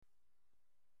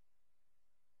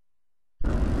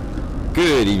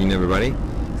Good evening, everybody.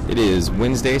 It is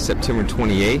Wednesday, September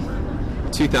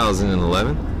 28th,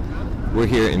 2011. We're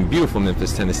here in beautiful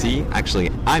Memphis, Tennessee. Actually,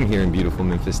 I'm here in beautiful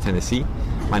Memphis, Tennessee.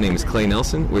 My name is Clay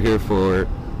Nelson.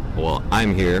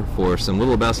 I'm here for some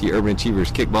Little Lebowski Urban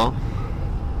Achievers kickball.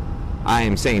 I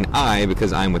am saying I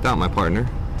because I'm without my partner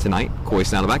tonight, Coy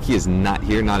Saddleback. He is not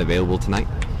here, not available tonight.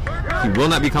 He will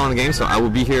not be calling the game, so I will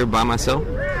be here by myself.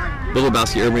 Little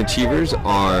Lebowski Urban Achievers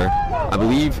are, I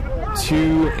believe,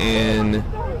 2-2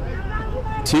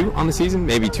 on the season,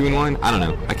 maybe 2-1. I don't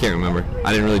know. I can't remember.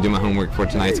 I didn't really do my homework for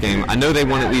tonight's game. I know they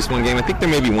won at least one game. I think they're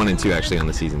maybe 1-2 actually on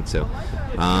the season. So,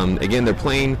 again, they're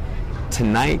playing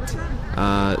tonight.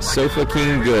 Sofa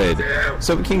King Good.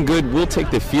 Sofa King Good will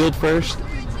take the field first.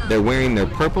 They're wearing their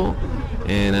purple,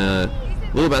 and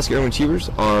Little Lebowski Urban Achievers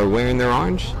are wearing their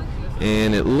orange.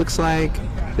 And it looks like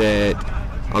that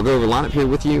I'll go over the lineup here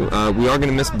with you. We are going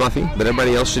to miss Buffy, but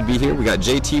everybody else should be here. We got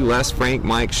JT, Les, Frank,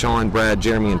 Mike, Shawn, Brad,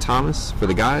 Jeremy, and Thomas for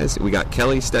the guys. We got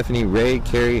Kelly, Stephanie, Ray,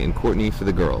 Carrie, and Courtney for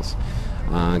the girls.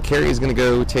 Carrie is going to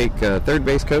go take third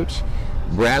base coach.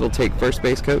 Brad will take first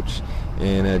base coach.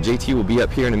 And JT will be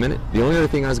up here in a minute. The only other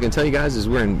thing I was going to tell you guys is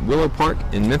we're in Willow Park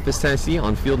in Memphis, Tennessee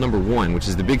on field number 1, which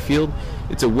is the big field.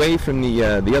 It's away from the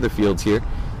other fields here.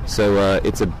 So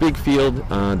it's a big field,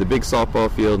 the big softball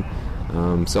field.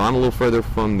 So I'm a little further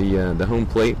from the home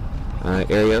plate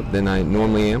area than I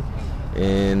normally am.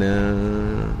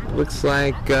 And looks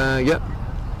like, yep,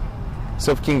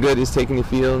 Sofa King Good is taking the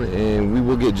field, and we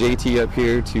will get JT up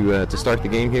here to start the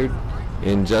game here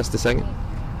in just a second.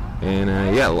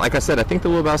 And yeah, like I said, I think the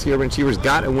Little Lebowski Urban Achievers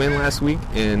got a win last week,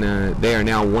 and they are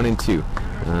now 1-2.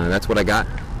 That's what I got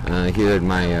here at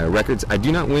my records. I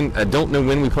don't know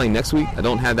when we play next week. I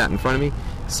don't have that in front of me.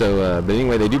 So, but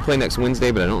anyway, they do play next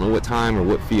Wednesday, but I don't know what time or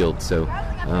what field. So,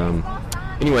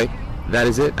 anyway, that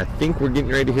is it. I think we're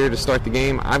getting ready here to start the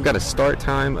game. I've got a start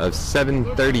time of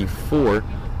 7:34,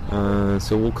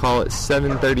 so we'll call it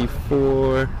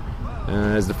 7:34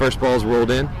 as the first ball's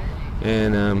rolled in.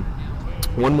 And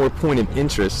one more point of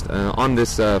interest on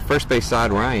this first base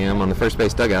side where I am, on the first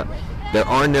base dugout, there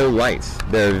are no lights.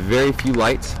 There are very few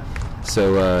lights,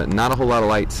 so not a whole lot of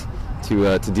lights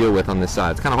to deal with on this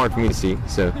side. It's kind of hard for me to see.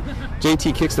 So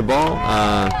JT kicks the ball.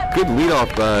 Good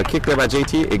leadoff kick there by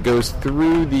JT. It goes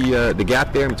through the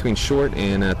gap there in between short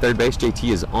and third base.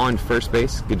 JT is on first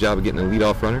base. Good job of getting a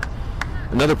leadoff runner.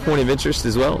 Another point of interest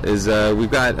as well is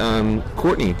we've got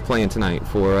Courtney playing tonight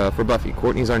for Buffy.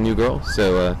 Courtney's our new girl,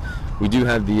 so we do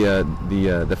have the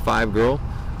 5-girl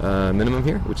minimum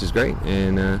here, which is great.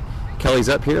 And Kelly's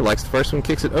up here, likes the first one,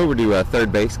 kicks it over to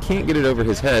third base. Can't get it over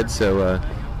his head, so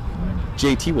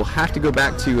JT will have to go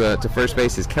back to first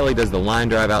base as Kelly does the line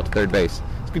drive out to third base.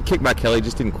 It's a good kick by Kelly,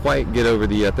 just didn't quite get over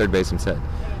the third baseman's head.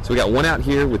 So we got one out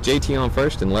here with JT on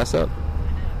first and Les up.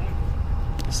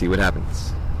 Let's see what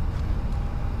happens.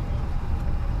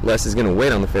 Les is going to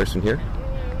wait on the first one here.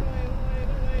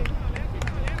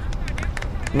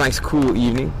 Nice cool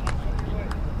evening.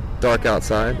 Dark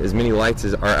outside. As many lights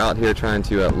as are out here trying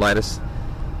to light us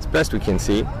as best we can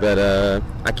see. But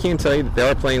I can tell you that they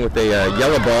are playing with a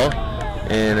yellow ball.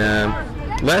 And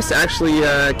Les actually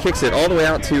kicks it all the way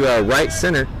out to right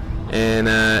center. And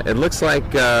it looks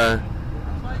like the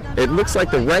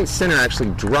right center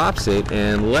actually drops it,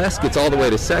 and Les gets all the way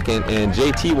to second, and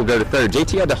JT will go to third.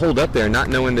 JT had to hold up there, not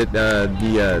knowing that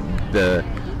the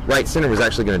right center was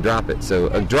actually going to drop it. So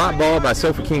a drop ball by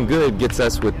Sofa King Good gets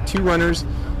us with 2 runners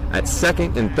at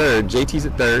second and third. JT's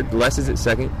at third, Les is at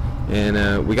second,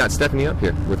 and we got Stephanie up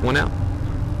here with 1 out.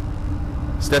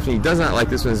 Stephanie does not like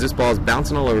this one as this ball is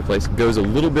bouncing all over the place. Goes a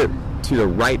little bit to the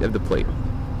right of the plate.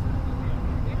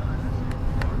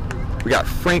 We got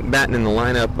Frank batting in the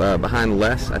lineup behind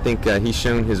Les. I think he's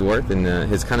shown his worth and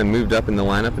has kind of moved up in the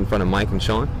lineup in front of Mike and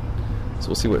Shawn. So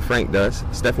we'll see what Frank does.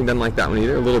 Stephanie doesn't like that one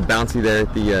either. A little bouncy there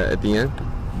at the end.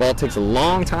 Ball takes a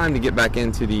long time to get back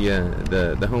into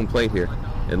the home plate here,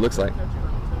 it looks like.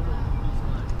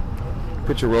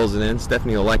 Pitcher rolls it in.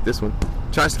 Stephanie will like this one.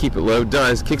 Tries to keep it low.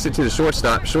 Does. Kicks it to the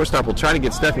shortstop. Shortstop will try to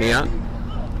get Stephanie out.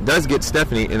 Does get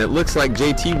Stephanie, and it looks like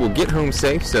JT will get home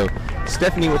safe. So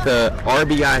Stephanie with a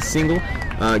RBI single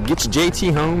gets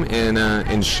JT home, and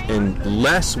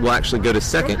Les will actually go to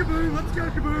second.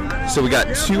 So we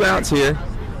got 2 outs here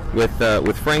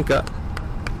with Frank up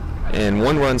and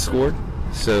 1 run scored.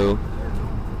 So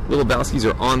Little Lebowskis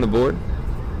are on the board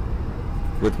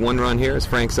with 1 run here as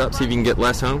Frank's up. See if you can get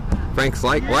Les home. Frank's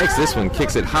likes this one.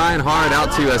 Kicks it high and hard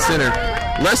out to center.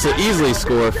 Les will easily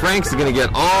score. Frank's going to get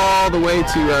all the way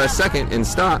to second and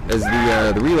stop as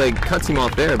the relay cuts him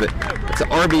off there. But it's an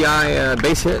RBI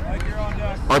base hit.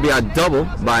 RBI double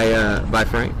by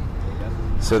Frank.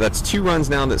 So that's 2 runs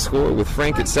now that score with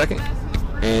Frank at second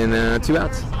and 2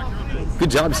 outs. Good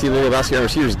job to see the Lebowski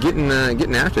receivers getting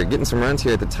after it, getting some runs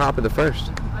here at the top of the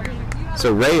first.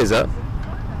 So Ray is up.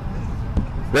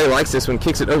 Ray likes this one,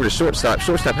 kicks it over to shortstop.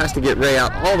 Shortstop has to get Ray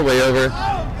out all the way over.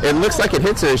 It looks like it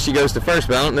hits her as she goes to first,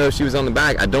 but I don't know if she was on the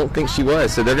bag. I don't think she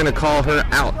was, so they're going to call her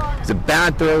out. It's a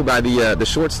bad throw by the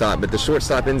shortstop, but the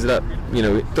shortstop ends up,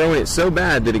 throwing it so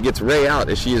bad that it gets Ray out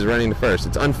as she is running to first.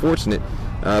 It's unfortunate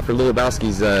for Little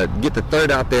Lebowski's get the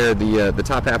third out there, the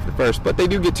top half of the first, but they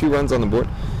do get 2 runs on the board.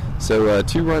 So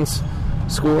 2 runs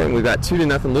score, and we've got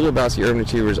 2-0. Little Lebowski Urban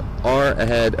Achievers are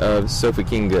ahead of Sophie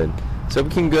King Good. Sophie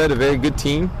King Good, a very good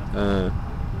team.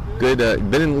 Good,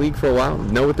 been in the league for a while,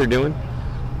 know what they're doing.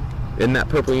 In that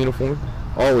purple uniform,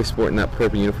 always sporting that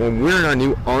purple uniform. We're in our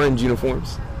new orange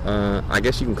uniforms. I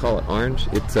guess you can call it orange.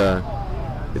 It's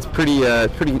pretty,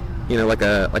 like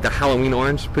a Halloween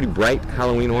orange, pretty bright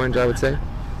Halloween orange, I would say.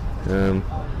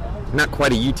 Not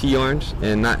quite a UT orange,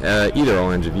 and not either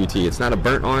orange of UT. It's not a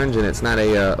burnt orange, and it's not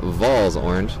a Vols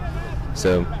orange.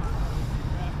 So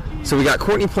we got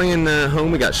Courtney playing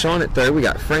home. We got Shawn at third. We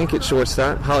got Frank at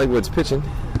shortstop. Hollywood's pitching.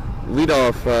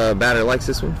 Leadoff batter likes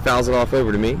this one. Fouls it off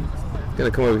over to me. Gonna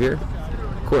come over here.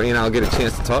 Courtney and I'll get a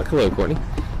chance to talk. Hello, Courtney.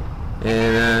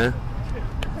 And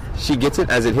she gets it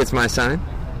as it hits my sign.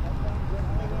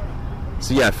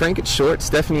 So yeah, Frank at short,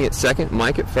 Stephanie at second,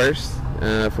 Mike at first.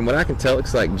 From what I can tell, it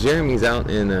looks like Jeremy's out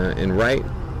in right.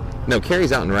 No,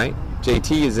 Carrie's out in right.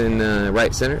 JT is in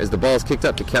right center as the ball's kicked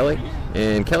up to Kelly,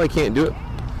 and Kelly can't do it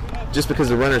just because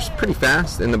the runner's pretty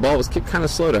fast and the ball was kicked kind of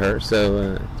slow to her.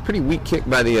 So it's a pretty weak kick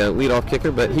by the leadoff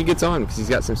kicker, but he gets on because he's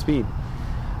got some speed.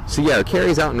 So yeah,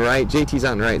 Carrie's out in right, JT's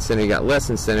out in right center. You got Les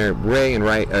in center, Ray in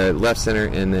right, left center,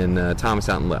 and then Thomas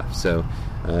out in left. So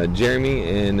Jeremy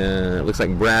and it looks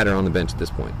like Brad are on the bench at this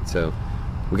point. So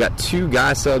we got 2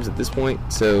 guy subs at this point,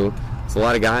 so it's a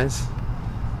lot of guys,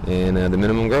 and the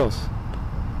minimum girls.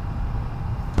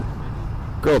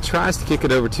 Girl tries to kick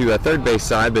it over to third base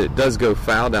side, but it does go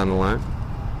foul down the line.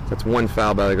 That's 1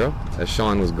 foul by the girl, as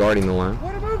Shawn was guarding the line.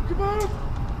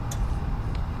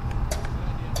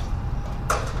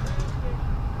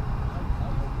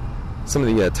 Some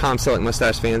of the Tom Selleck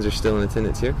mustache fans are still in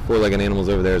attendance here. 4-legged animals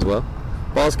over there as well.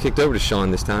 Ball's kicked over to Shawn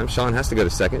this time. Shawn has to go to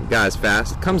second. Guy's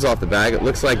fast. Comes off the bag. It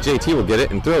looks like JT will get it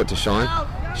and throw it to Shawn.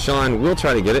 Shawn will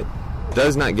try to get it.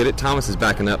 Does not get it. Thomas is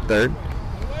backing up third.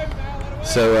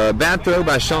 So bad throw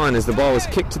by Shawn as the ball was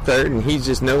kicked to third, and he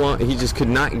just could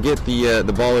not get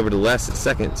the ball over to Les at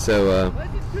second. So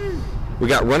we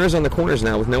got runners on the corners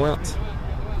now with no outs.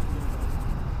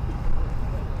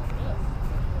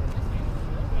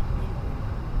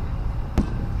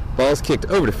 Ball's kicked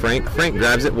over to Frank. Frank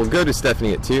grabs it. Will go to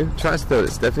Stephanie at 2. Tries to throw it at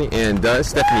Stephanie and does.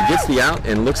 Stephanie gets the out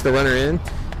and looks the runner in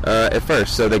at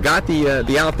first. So they got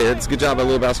the out there. It's a good job by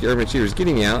Little Lebowski Urban Achievers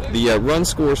getting the out. The run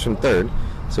scores from third.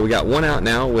 So we got 1 out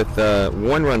now with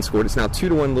 1 run scored. It's now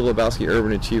 2-1 Little Lebowski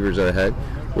Urban Achievers are ahead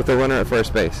with a runner at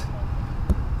first base.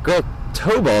 Girl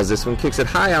toe balls this one. Kicks it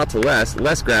high out to Les.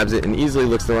 Les grabs it and easily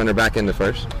looks the runner back into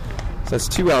first. So that's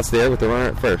 2 outs there with the runner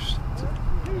at first.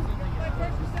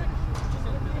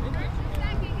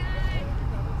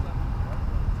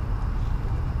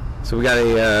 So we got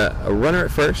a runner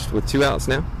at first with 2 outs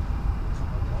now.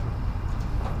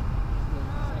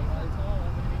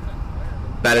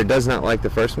 Batter does not like the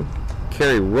first one.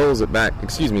 Courtney rolls it back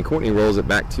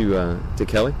to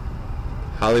Kelly.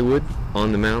 Hollywood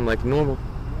on the mound like normal.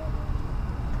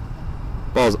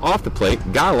 Ball's off the plate.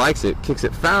 Guy likes it. Kicks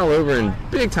it foul over in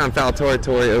big time foul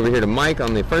territory over here to Mike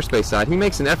on the first base side. He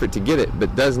makes an effort to get it,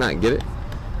 but does not get it.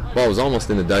 Ball was almost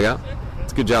in the dugout.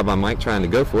 It's a good job by Mike trying to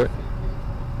go for it.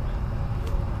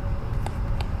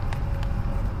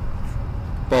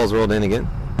 Ball's rolled in again.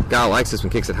 Guy likes this one,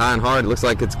 kicks it high and hard. It looks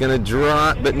like it's going to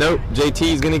drop, but nope,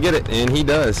 JT's going to get it, and he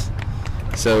does.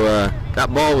 So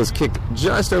that ball was kicked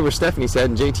just over Stephanie's head,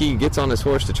 and JT gets on his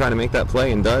horse to try to make that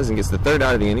play and does, and gets the 3rd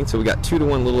out of the inning. So we got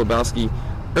 2-1 Little Lebowski.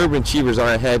 Urban Achievers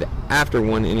are ahead after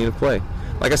 1 inning of play.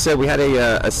 Like I said, we had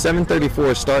a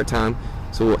 7:34 start time,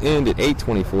 so we'll end at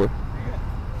 8:24.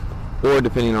 Or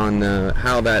depending on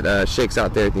how that shakes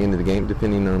out there at the end of the game,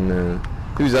 depending on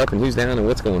who's up and who's down and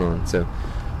what's going on. So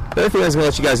the other thing I was going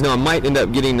to let you guys know, I might end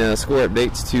up getting score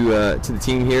updates to the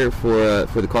team here for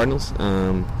the Cardinals.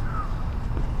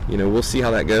 We'll see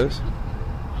how that goes.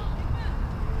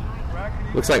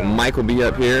 Looks like Mike will be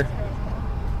up here,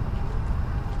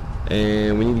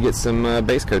 and we need to get some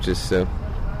base coaches. So,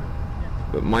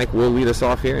 but Mike will lead us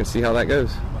off here and see how that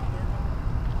goes.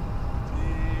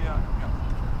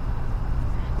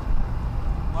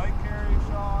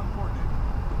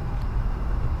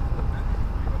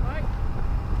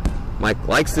 Mike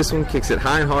likes this one, kicks it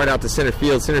high and hard out to center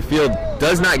field. Center field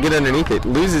does not get underneath it,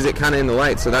 loses it kind of in the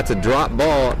light, so that's a drop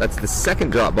ball. That's the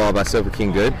second drop ball by Sofa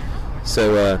King Good.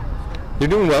 So they're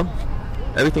doing well.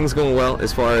 Everything's going well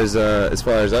as far as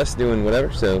us doing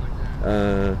whatever. So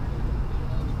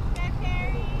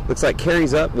looks like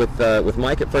Carrie's up with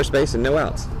Mike at first base and no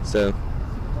outs. So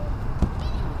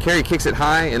Carrie kicks it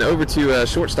high and over to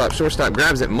shortstop. Shortstop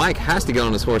grabs it. Mike has to get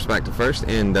on his horse back to first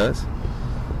and does.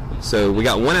 So we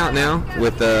got one out now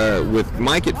with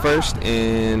Mike at first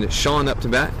and Shawn up to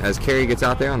bat as Carrie gets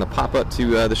out there on the pop up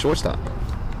to the shortstop.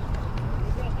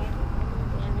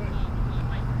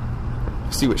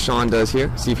 See what Shawn does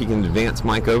here. See if he can advance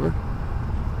Mike over.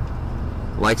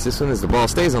 Likes this one as the ball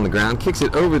stays on the ground. Kicks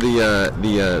it over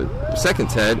the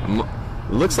second Ted.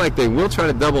 Looks like they will try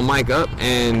to double Mike up,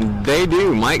 and they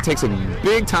do. Mike takes a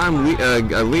big-time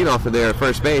lead off of there at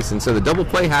first base, and so the double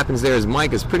play happens there as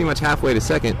Mike is pretty much halfway to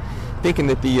second, thinking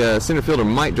that the center fielder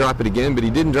might drop it again, but he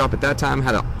didn't drop it that time.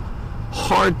 Had a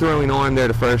hard-throwing arm there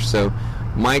to first, so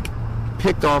Mike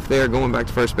picked off there, going back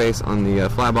to first base on the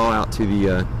fly ball out to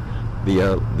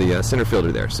the center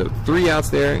fielder there. So 3 outs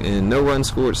there and no runs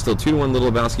scored. Still 2-1 Little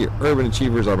Lebowski. Urban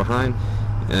Achievers are behind.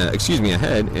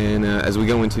 Ahead, and as we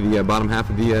go into the bottom half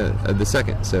of the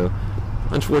second. So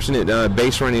unfortunate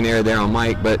base running error there on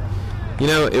Mike, but you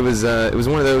know it was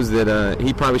one of those that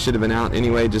he probably should have been out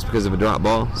anyway just because of a drop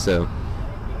ball. So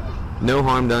no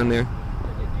harm done there.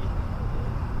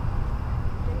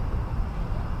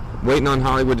 Waiting on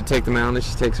Hollywood to take the mound as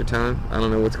she takes her time. I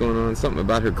don't know what's going on. Something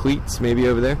about her cleats maybe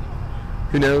over there.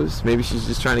 Who knows? Maybe she's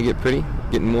just trying to get pretty,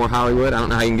 getting more Hollywood. I don't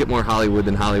know how you can get more Hollywood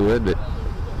than Hollywood, but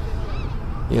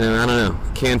you know, I don't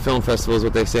know. Cannes Film Festival is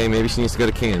what they say. Maybe she needs to go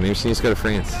to Cannes. Maybe she needs to go to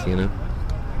France, you know.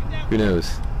 Who knows?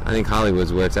 I think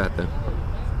Hollywood's where it's at, though.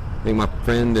 I think my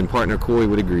friend and partner Coy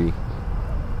would agree.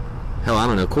 Hell, I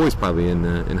don't know. Coy's probably in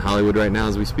Hollywood right now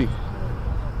as we speak.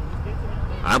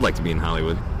 I'd like to be in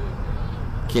Hollywood.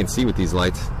 Can't see with these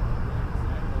lights.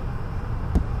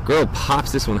 Girl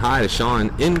pops this one high to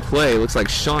Shawn. In play. Looks like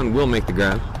Shawn will make the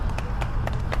grab.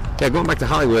 Yeah, going back to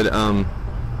Hollywood,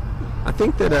 I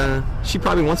think that she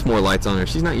probably wants more lights on her.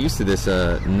 She's not used to this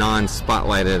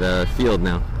non-spotlighted field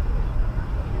now.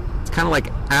 It's kind of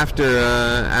like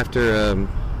after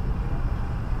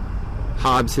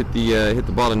Hobbs hit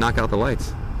the ball to knock out the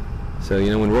lights. So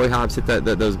you know when Roy Hobbs hit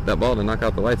that ball to knock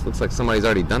out the lights, it looks like somebody's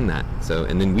already done that. So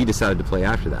and then we decided to play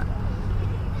after that.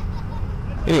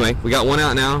 Anyway, we got one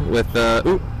out now with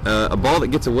a ball that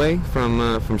gets away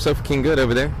from Sofa King Good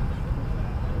over there.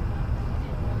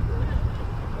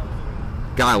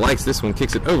 Guy likes this one,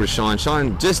 kicks it over to Shawn.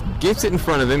 Shawn just gets it in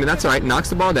front of him, and that's all right. Knocks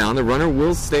the ball down. The runner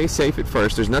will stay safe at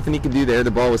first. There's nothing he can do there. The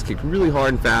ball was kicked really hard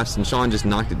and fast, and Shawn just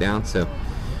knocked it down. So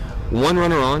one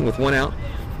runner on with one out.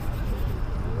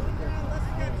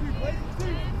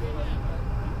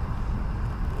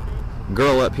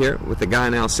 Girl up here with the guy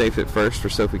now safe at first for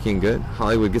Sofa King Good.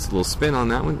 Hollywood gets a little spin on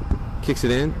that one, kicks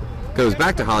it in, goes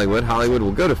back to Hollywood. Hollywood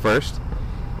will go to first.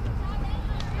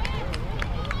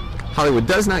 Hollywood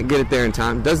does not get it there in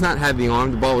time, does not have the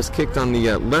arm. The ball was kicked on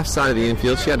the left side of the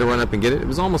infield. She had to run up and get it. It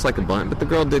was almost like a bunt, but the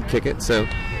girl did kick it. So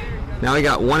now we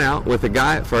got one out with a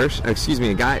guy at first, a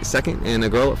guy at second and a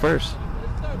girl at first.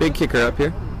 Big kicker up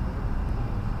here.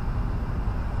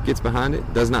 Gets behind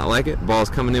it, does not like it. Ball's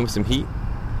coming in with some heat.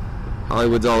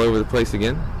 Hollywood's all over the place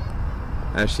again,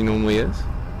 as she normally is.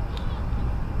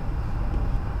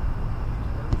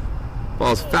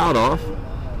 Ball's fouled off.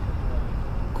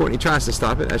 Courtney tries to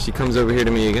stop it as she comes over here to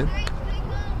me again.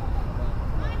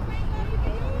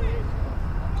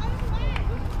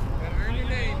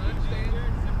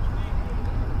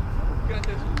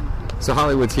 So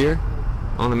Hollywood's here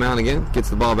on the mound again, gets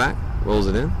the ball back, rolls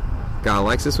it in. Guy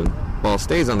likes this one. Ball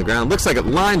stays on the ground. Looks like it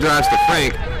line drives to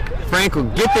Frank. Frank will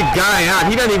get the guy out.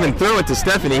 He doesn't even throw it to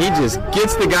Stephanie. He just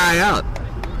gets the guy out.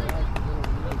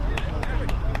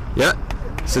 Yep.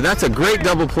 So that's a great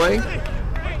double play.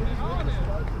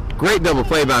 Great double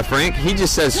play by Frank. He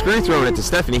just says screw throwing it to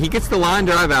Stephanie. He gets the line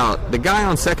drive out. The guy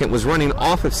on second was running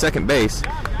off of second base.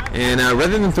 And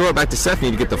rather than throw it back to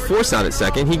Stephanie to get the force out at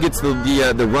second, he gets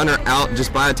the runner out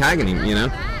just by tagging him, you know.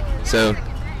 So,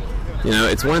 you know,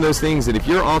 it's one of those things that if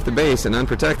you're off the base and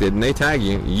unprotected and they tag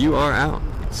you, you are out.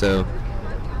 So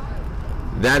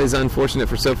that is unfortunate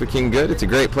for Sofa King Good. It's a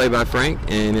great play by Frank.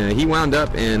 And he wound up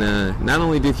and not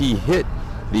only did he hit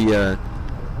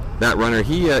that runner,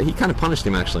 he kind of punished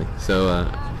him actually. So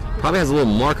probably has a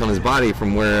little mark on his body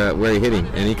from where he hit him,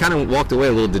 and he kind of walked away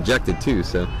a little dejected too.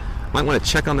 So might want to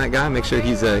check on that guy, make sure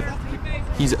he's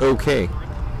okay.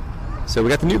 So we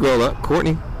got the new girl up,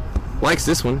 Courtney. likes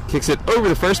this one, kicks it over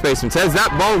the first baseman, says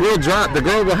that ball will drop. The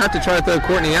girl will have to try to throw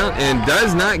Courtney out and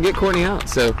does not get Courtney out.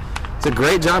 So it's a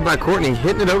great job by Courtney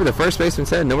hitting it over the first baseman's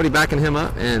head. Nobody backing him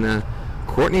up, and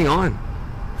Courtney on.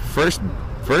 First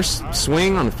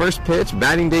swing on the first pitch,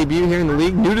 batting debut here in the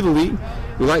league, new to the league.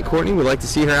 We like Courtney. We'd like to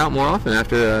see her out more often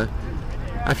after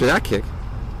that kick.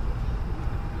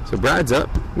 So Brad's up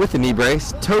with the knee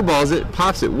brace, toe balls it,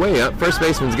 pops it way up. First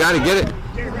baseman's got to get it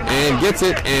and gets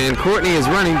it, and Courtney is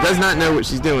running, does not know what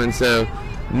she's doing. So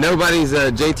nobody's,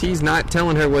 JT's not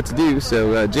telling her what to do.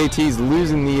 So JT's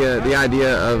losing the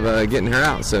idea of getting her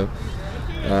out. So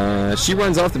she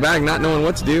runs off the bag not knowing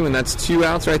what to do, and that's 2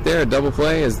 outs right there, a double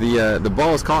play as the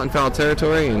ball is caught in foul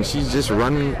territory, and she's just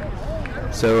running.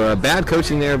 So bad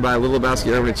coaching there by Little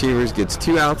Lebowski Urban Achievers, gets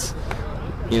 2 outs.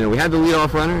 We had the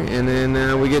leadoff runner, and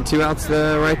then we get 2 outs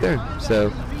right there.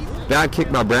 So bad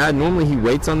kick by Brad. Normally he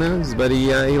waits on those, but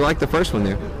he liked the first one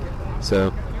there.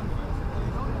 So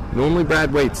normally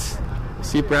Brad waits.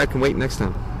 See if Brad can wait next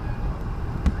time.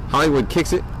 Hollywood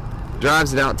kicks it,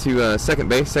 drives it out to second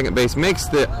base. Second base makes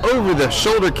the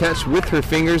over-the-shoulder catch with her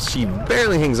fingers. She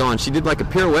barely hangs on. She did like a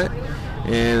pirouette,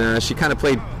 and she kind of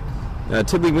played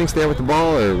tiddlywinks there with the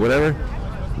ball or whatever,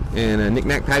 and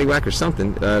knick-knack paddywhack or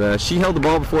something. But she held the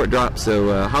ball before it dropped,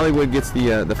 so Hollywood gets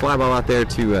the fly ball out there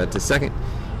to second,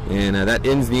 and that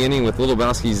ends the inning with Little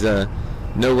Lebowski's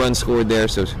no run scored there.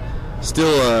 So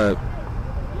still,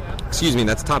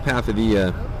 that's top half of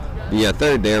the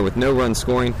third there with no run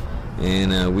scoring.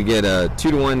 And we get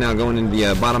 2-1 now going into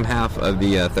the bottom half of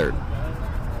the third.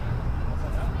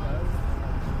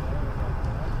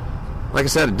 Like I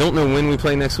said, I don't know when we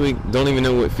play next week. Don't even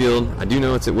know what field. I do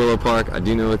know it's at Willow Park. I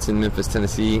do know it's in Memphis,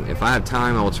 Tennessee. If I have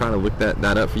time, I will try to look that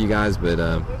up for you guys, but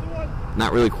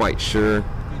not really quite sure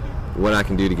what I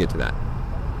can do to get to that.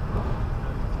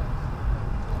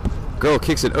 Girl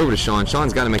kicks it over to Shawn.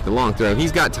 Shawn's got to make the long throw.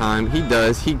 He's got time. He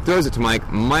does. He throws it to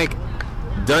Mike. Mike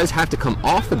does have to come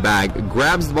off the bag,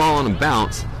 grabs the ball on a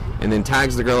bounce, and then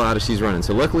tags the girl out as she's running.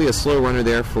 So luckily a slow runner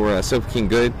there for Sophie King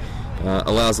Good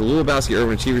allows the Little Lebowski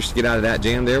Urban Achievers to get out of that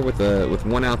jam there with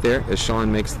 1 out there as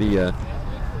Shawn makes the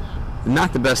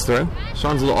not the best throw.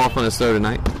 Shawn's a little off on his throw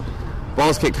tonight.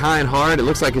 Ball's kicked high and hard. It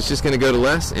looks like it's just going to go to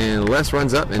Les, and Les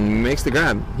runs up and makes the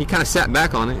grab. He kind of sat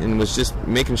back on it and was just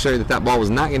making sure that ball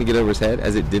was not going to get over his head,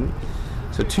 as it didn't.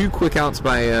 So 2 quick outs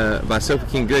by Sophie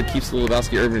King Good keeps the Little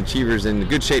Lebowski Urban Achievers in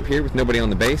good shape here with nobody on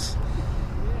the base.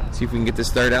 See if we can get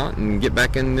this third out and get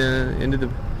back into the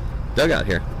dugout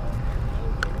here.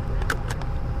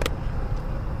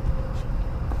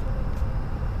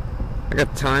 I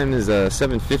got the time is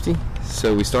 7:50,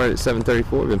 so we started at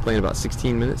 7:34. We've been playing about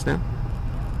 16 minutes now.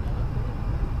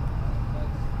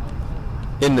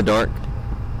 In the dark,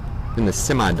 in the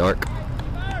semi-dark.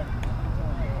 I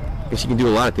guess you can do a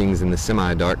lot of things in the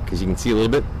semi-dark because you can see a little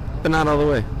bit, but not all the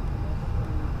way.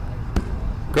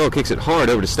 Girl kicks it hard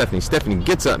over to Stephanie. Stephanie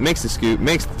gets up, makes the scoop,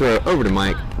 makes the throw over to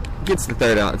Mike, gets the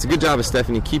third out. It's a good job of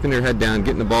Stephanie keeping her head down,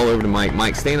 getting the ball over to Mike.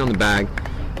 Mike staying on the bag.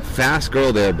 Fast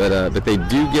girl there, but they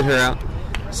do get her out.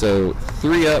 So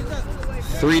 3 up,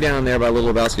 3 down there by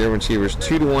Little Lebowski Urban Achievers.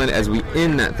 2-1 as we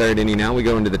end that third inning. Now we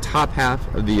go into the top half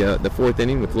of the fourth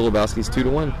inning with Little Lebowski's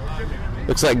 2-1.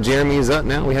 Looks like Jeremy is up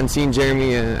now. We haven't seen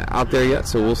Jeremy out there yet,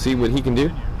 so we'll see what he can do.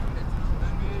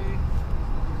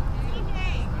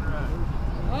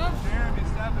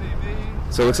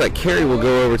 So it looks like Carrie will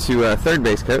go over to third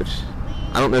base coach.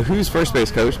 I don't know who's first base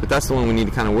coach, but that's the one we need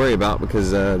to kind of worry about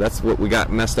because that's what we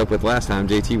got messed up with last time.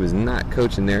 JT was not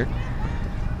coaching there.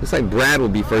 Looks like Brad will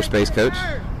be first base coach.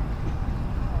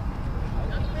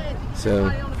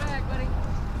 So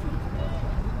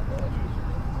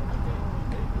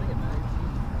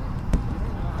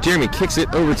Jeremy kicks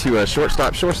it over to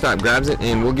shortstop. Shortstop grabs it,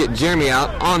 and we'll get Jeremy out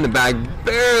on the bag.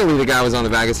 Barely the guy was on the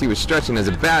bag as he was stretching as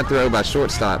a bad throw by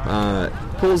shortstop.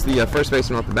 Pulls the first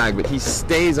baseman off the bag, but he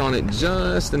stays on it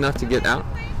just enough to get out.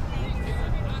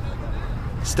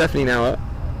 Stephanie now up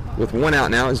with 1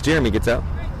 out now as Jeremy gets out.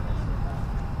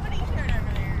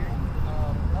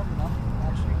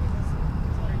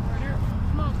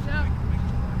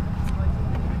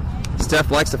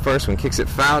 Steph likes the first one, kicks it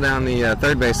foul down the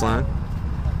third baseline.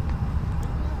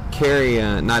 Carrie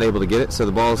not able to get it, so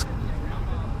the ball's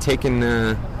taken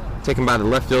by the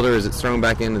left fielder as it's thrown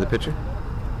back into the pitcher.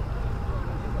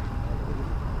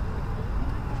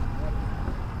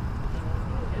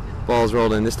 Ball's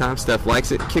rolled in this time. Steph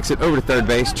likes it, kicks it over to third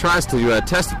base, tries to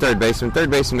test the third baseman. Third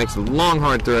baseman makes a long,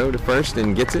 hard throw to first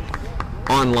and gets it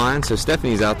on line. So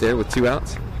Stephanie's out there with 2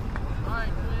 outs.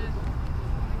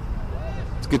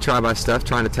 It's a good try by Steph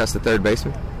trying to test the third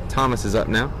baseman. Thomas is up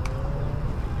now.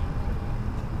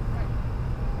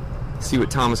 See what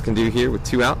Thomas can do here with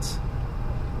 2 outs.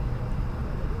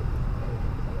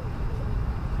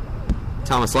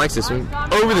 Thomas likes this one.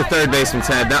 Over the third baseman's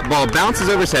head. That ball bounces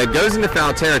over his head, goes into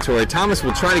foul territory. Thomas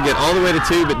will try to get all the way to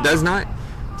 2, but does not.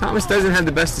 Thomas doesn't have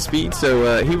the best of speed,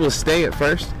 so he will stay at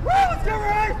first.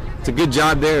 It's a good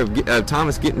job there of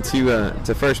Thomas getting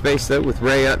to first base, though, with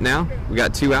Ray up now. We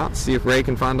got 2 outs. See if Ray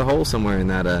can find a hole somewhere in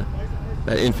that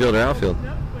infield or outfield.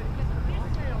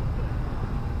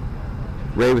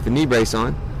 Ray with the knee brace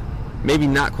on. Maybe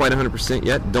not quite 100%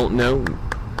 yet. Don't know.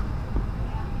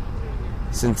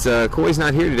 Since Coy's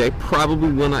not here today,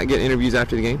 probably will not get interviews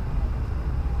after the game.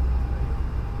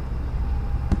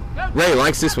 Ray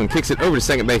likes this one, kicks it over to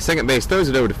second base. Second base throws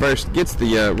it over to first, gets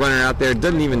the runner out there,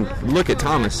 doesn't even look at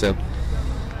Thomas. So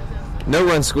no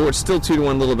run scored. Still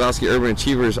 2-1. Little Lebowski Urban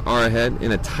Achievers are ahead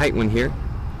in a tight one here.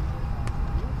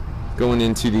 Going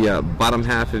into the bottom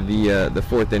half of the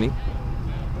 4th inning.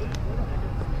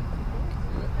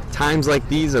 Times like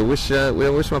these, I wish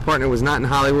my partner was not in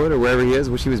Hollywood or wherever he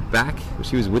is. Wish he was back. Wish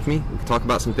he was with me. We could talk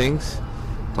about some things.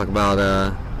 Talk about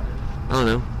I don't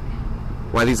know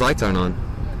why these lights aren't on.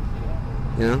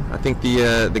 You know, I think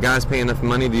the guys pay enough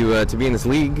money to be in this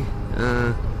league. You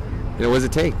know, what does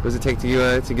it take? What does it take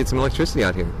to get some electricity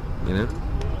out here? You know,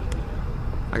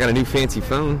 I got a new fancy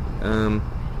phone.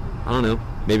 I don't know.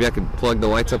 Maybe I could plug the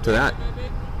lights up to that.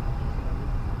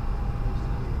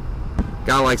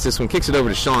 Guy likes this one, kicks it over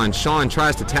to Shawn. Shawn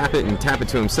tries to tap it and tap it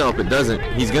to himself, but doesn't.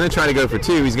 He's going to try to go for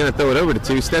 2. He's going to throw it over to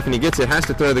 2. Stephanie gets it, has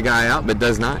to throw the guy out, but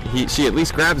does not. She at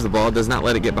least grabs the ball, does not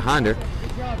let it get behind her.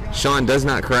 Shawn does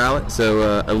not corral it,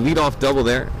 so a leadoff double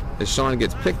there as Shawn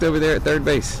gets picked over there at third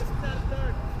base.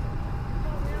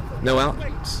 No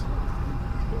outs.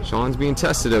 Shawn's being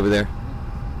tested over there.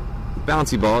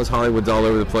 Bouncy ball as Hollywood's all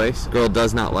over the place. Girl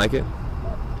does not like it.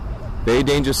 Very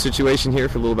dangerous situation here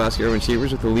for Little Lebowski Urban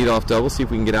Achievers with the leadoff double. See if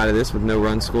we can get out of this with no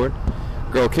runs scored.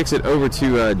 Girl kicks it over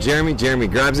to Jeremy. Jeremy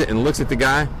grabs it and looks at the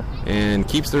guy and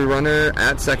keeps the runner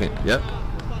at second. Yep.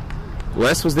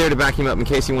 Wes was there to back him up in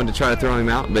case he wanted to try to throw him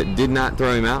out, but did not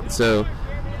throw him out. So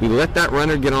we let that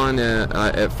runner get on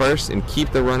at first and keep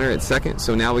the runner at second.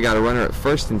 So now we got a runner at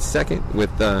first and second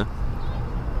with no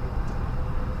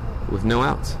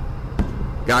outs.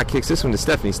 Guy kicks this one to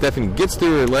Stephanie. Stephanie gets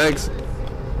through her legs,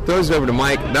 throws it over to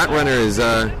Mike. That runner is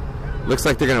looks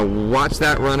like they're going to watch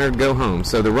that runner go home.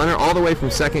 So the runner all the way from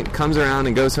second comes around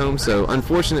and goes home. So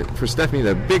unfortunate for Stephanie,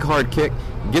 the big hard kick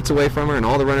gets away from her and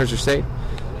all the runners are safe.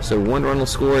 So 1 run will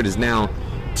score. It is now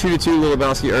 2-2 Little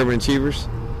Lebowski Urban Achievers.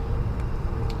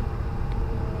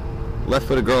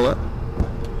 Left-footed girl up.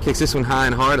 Kicks this one high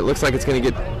and hard. It looks like it's going to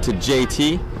get to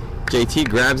JT. JT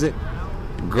grabs it.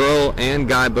 Girl and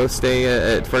Guy both stay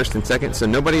at first and second, so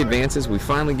nobody advances. We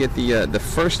finally get the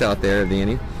first out there of the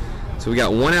inning. So we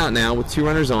got 1 out now with 2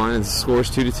 runners on, and the score is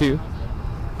 2-2.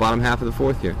 Bottom half of the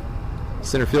 4th here.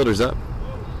 Center fielder's up.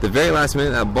 The very last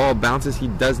minute, that ball bounces. He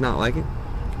does not like it.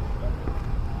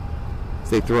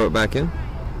 So they throw it back in.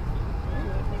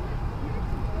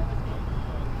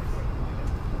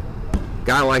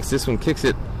 Guy likes this one, kicks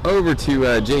it over to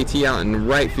JT out in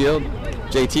right field.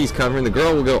 JT's covering. The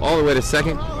girl will go all the way to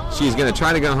second. She's going to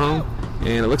try to go home,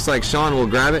 and it looks like Shawn will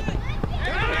grab it.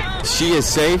 She is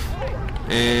safe,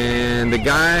 and the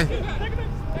guy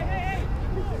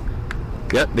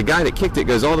that kicked it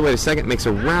goes all the way to second, makes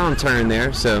a round turn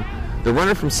there. So the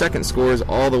runner from second scores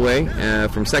all the way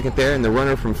from second there, and the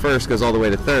runner from first goes all the way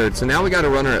to third. So now we got a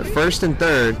runner at first and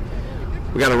third.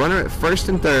 We got a runner at first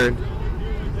and third.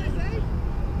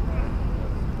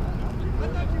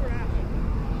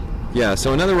 Yeah,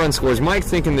 so another run scores. Mike's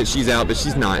thinking that she's out, but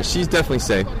she's not. She's definitely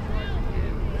safe.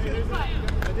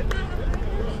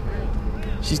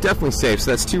 She's definitely safe.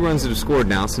 So that's 2 runs that have scored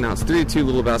now. So now it's 3-2.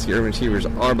 Little Lebowski Urban Achievers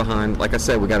are behind. Like I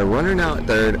said, we got a runner now at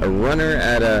third, a runner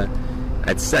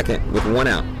at second with 1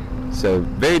 out. So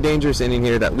very dangerous inning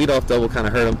here. That leadoff double kind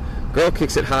of hurt him. Girl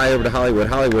kicks it high over to Hollywood.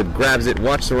 Hollywood grabs it.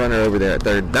 Watch the runner over there at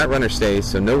third. That runner stays.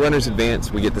 So no runners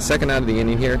advance. We get the second out of the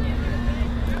inning here.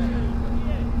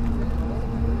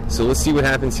 So let's see what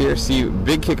happens here. See,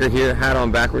 big kicker here, hat on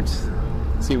backwards.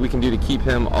 See what we can do to keep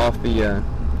him off the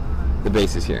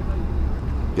bases here.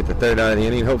 Get the third out of the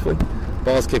inning, hopefully.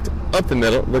 Ball's kicked up the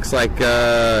middle. Looks like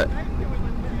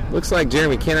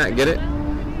Jeremy cannot get it.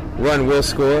 Run will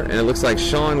score, and it looks like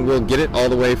Shawn will get it all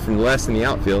the way from left in the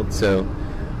outfield. So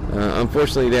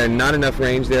unfortunately, there not enough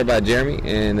range there by Jeremy,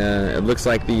 and it looks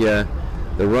like the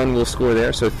run will score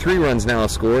there. So 3 runs now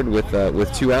have scored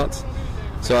with 2 outs.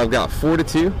 So I've got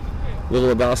 4-2.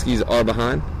 Little Lebowskis are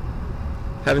behind.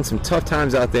 Having some tough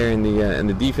times out there in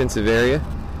the defensive area.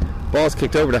 Ball's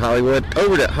kicked over to Hollywood.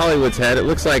 Over to Hollywood's head. It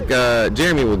looks like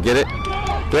Jeremy will get it.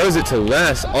 Throws it to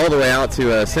Les all the way out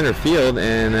to center field,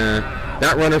 and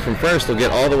that runner from first will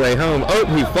get all the way home. Oh,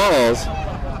 he falls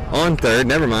on third.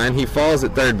 Never mind. He falls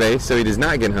at third base, so he does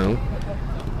not get home.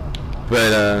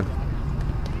 But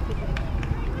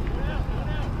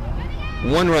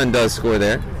one run does score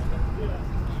there.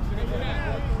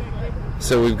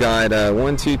 So we've got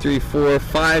 1, 2, 3, 4,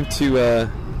 5 to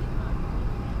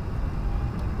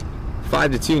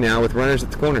 5-2 now with runners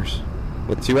at the corners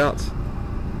with 2 outs.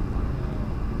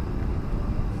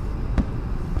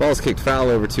 Ball's kicked foul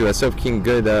over to Sophie King.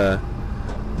 Good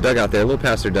dugout there, a little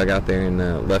past her dugout there in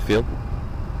left field.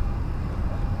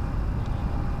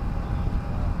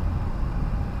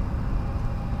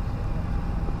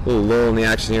 A little lull in the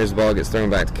action here as the ball gets thrown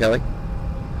back to Kelly.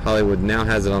 Hollywood now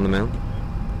has it on the mound.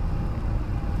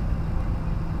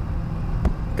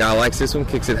 Guy likes this one,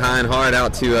 kicks it high and hard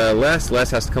out to Les.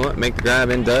 Les has to come up, make the grab,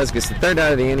 and does. Gets the third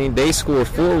out of the inning. They score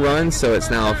 4 runs, so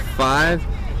it's now 5.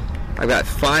 I've got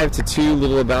 5-2.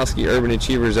 Little Lebowski Urban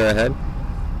Achievers are ahead.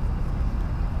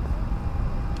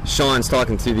 Shawn's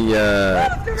talking to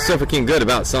the Sofa King Good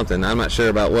about something. I'm not sure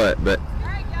about what, but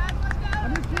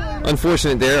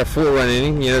unfortunate there, a 4-run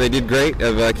inning. You know, they did great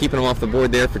of keeping them off the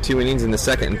board there for 2 innings in the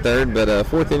second and third, but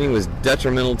 4th inning was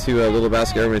detrimental to Little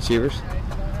Lebowski Urban Achievers.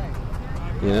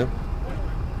 You know,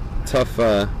 tough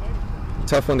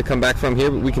one to come back from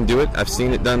here, but we can do it. I've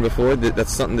seen it done before.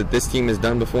 That's something that this team has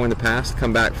done before in the past.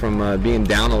 Come back from being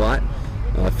down a lot.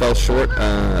 Fell short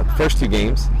first 2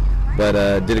 games, but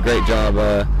did a great job.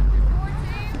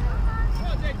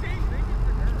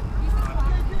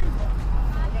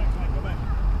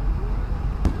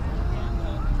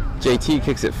 JT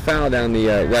kicks it foul down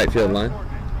the right field line.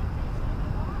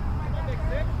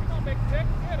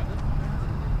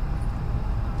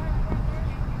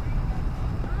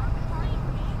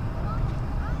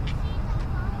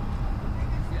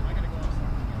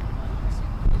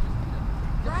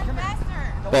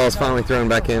 Ball's finally thrown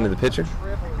back into the pitcher.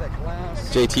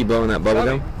 JT blowing that bubble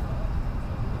gum.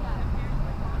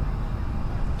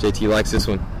 JT likes this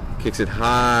one. Kicks it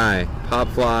high. Pop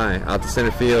fly out to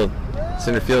center field.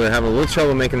 Center fielder having a little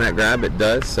trouble making that grab. It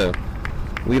does, so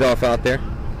lead off out there.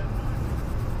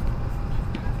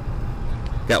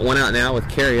 Got 1 out now with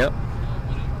Carrie up.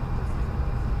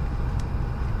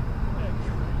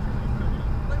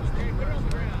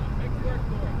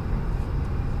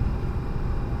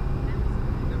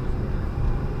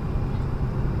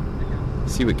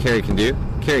 See what Carrie can do.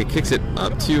 Carrie kicks it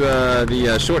up to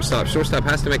the shortstop. Shortstop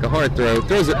has to make a hard throw.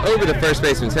 Throws it over the first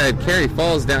baseman's head. Carrie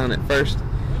falls down at first.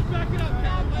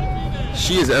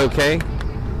 She is okay.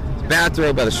 Bad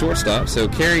throw by the shortstop, so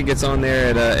Carrie gets on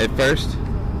there at first.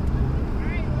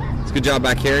 It's a good job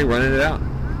by Carrie running it out.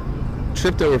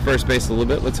 Tripped over first base a little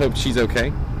bit. Let's hope she's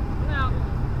okay.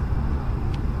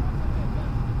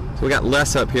 So we got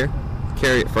Les up here.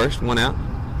 Carrie at first, 1 out.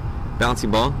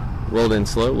 Bouncy ball. Rolled in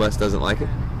slow. Les doesn't like it.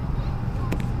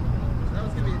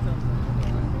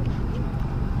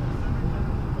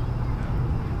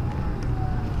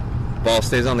 Ball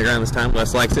stays on the ground this time.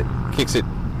 Les likes it. Kicks it.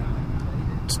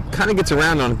 Kind of gets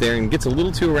around on it there and gets a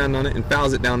little too around on it and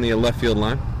fouls it down the left field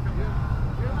line.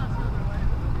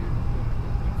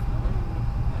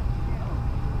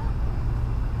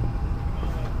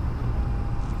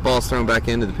 Ball's thrown back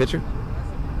into the pitcher.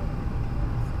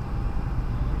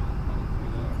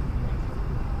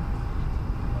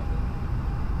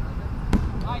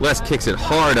 Les kicks it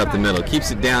hard up the middle, keeps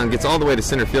it down, gets all the way to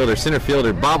center fielder. Center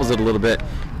fielder bobbles it a little bit.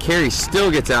 Carrie still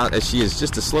gets out as she is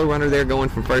just a slow runner there going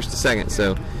from first to second.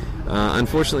 So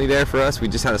unfortunately there for us, we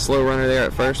just had a slow runner there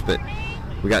at first, but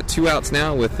we got 2 outs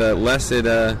now with Les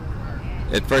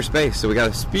at first base. So we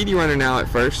got a speedy runner now at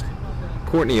first.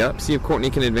 Courtney up. See if Courtney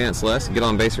can advance Les and get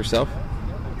on base herself.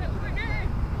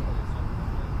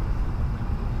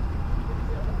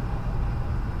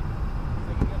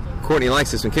 Courtney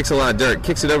likes this one, kicks a lot of dirt,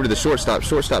 kicks it over to the shortstop.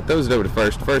 Shortstop throws it over to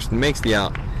first. First makes the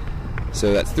out.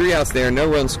 So that's 3 outs there,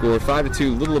 no run score.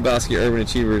 5-2. Little Lebowski Urban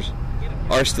Achievers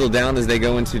are still down as they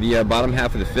go into the bottom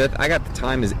half of the 5th. I got the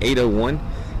time as 8:01.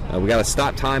 We got a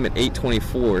stop time at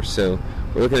 8:24, so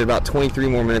we're looking at about 23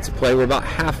 more minutes of play. We're about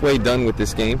halfway done with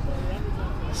this game.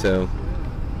 So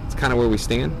it's kind of where we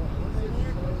stand.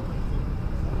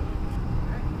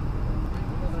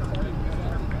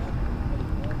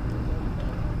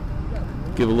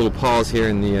 Give a little pause here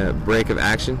in the break of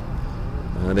action.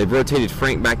 They've rotated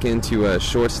Frank back into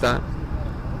shortstop.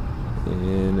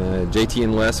 And JT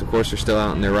and Les, of course, are still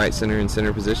out in their right center and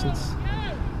center positions.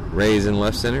 Ray's in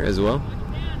left center as well.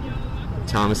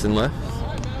 Thomas in left.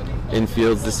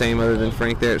 Infield's the same other than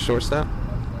Frank there at shortstop.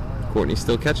 Courtney's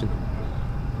still catching.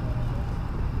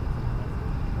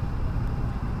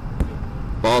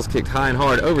 ball's kicked high and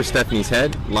hard over Stephanie's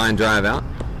head. Line drive out.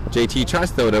 JT tries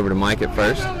to throw it over to Mike at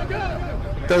first.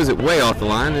 Throws it way off the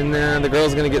line, and the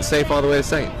girl's going to get safe all the way to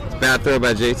second. It's a bad throw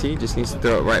by JT. Just needs to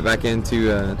throw it right back into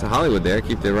to Hollywood there,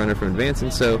 keep the runner from advancing.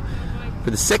 So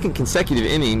for the second consecutive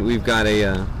inning, we've got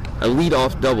a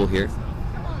lead-off double here.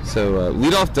 So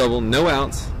lead-off double, no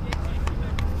outs.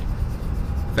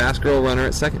 Fast girl runner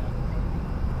at second.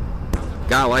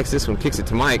 Guy likes this one, kicks it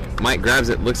to Mike. Mike grabs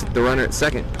it, looks at the runner at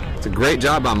second. It's a great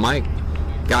job by Mike.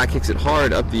 Guy kicks it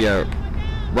hard up the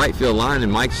right field line,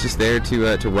 and Mike's just there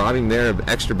to rob him there of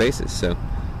extra bases. So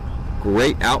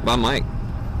great out by Mike.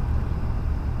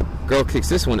 Girl kicks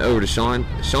this one over to Shawn.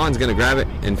 Shawn's going to grab it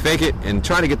and fake it and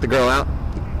try to get the girl out.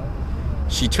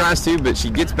 She tries to, but she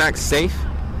gets back safe.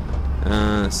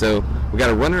 So we got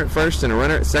a runner at first and a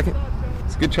runner at second.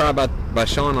 It's a good try by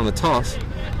Shawn on the toss.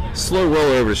 Slow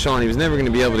roller over to Shawn. He was never going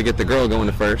to be able to get the girl going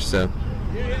to first. So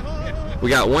we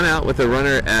got one out with a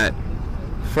runner at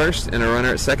first and a runner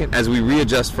at second as we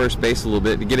readjust first base a little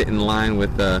bit to get it in line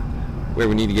with where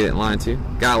we need to get it in line to.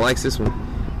 Guy likes this one.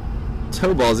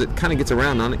 Toe balls it, kind of gets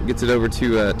around on it, gets it over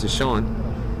to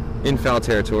Shawn in foul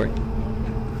territory.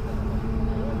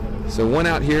 So one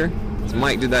out here. So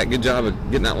Mike did that good job of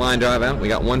getting that line drive out. We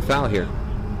got one foul here.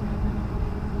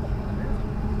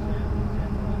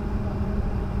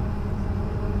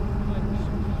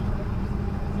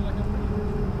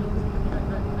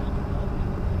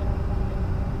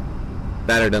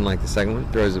 Batter doesn't like the second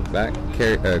one, throws it back.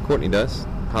 Courtney does.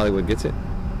 Hollywood gets it.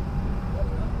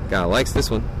 Guy likes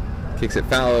this one. Kicks it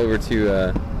foul over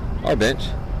to our bench.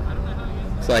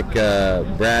 Looks like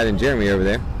Brad and Jeremy over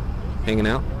there hanging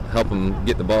out, help them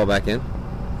get the ball back in.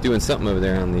 Doing something over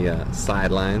there on the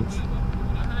sidelines.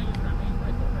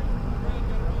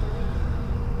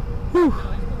 Whew.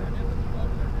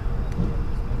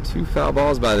 2 foul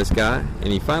balls by this guy, and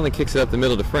he finally kicks it up the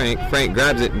middle to Frank. Frank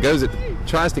grabs it and goes it,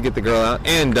 tries to get the girl out,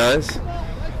 and does.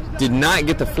 Did not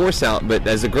get the force out, but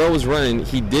as the girl was running,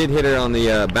 he did hit her on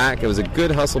the back. It was a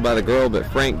good hustle by the girl, but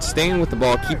Frank staying with the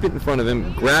ball, keep it in front of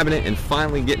him, grabbing it, and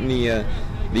finally getting the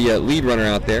lead runner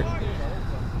out there.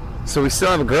 So we still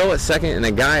have a girl at second and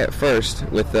a guy at first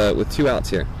with 2 outs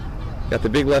here. Got the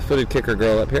big left-footed kicker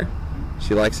girl up here.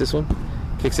 She likes this one.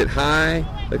 Kicks it high.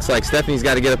 Looks like Stephanie's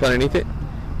got to get up underneath it.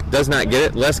 Does not get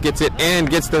it. Les gets it and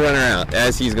gets the runner out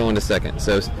as he's going to second.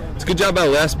 So it's a good job by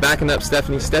Les backing up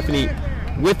Stephanie. Stephanie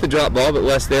with the drop ball, but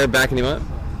Les there backing him up.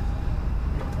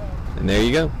 And there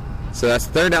you go. So that's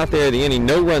third out there of the inning.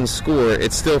 No runs score.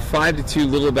 It's still 5-2.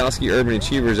 Little Lebowski Urban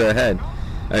Achievers are ahead.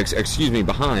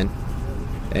 Behind.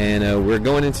 And we're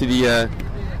going into the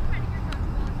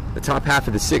top half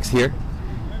of the 6th here.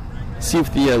 See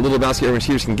if the Little Lebowski Urban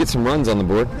Achievers can get some runs on the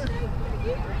board.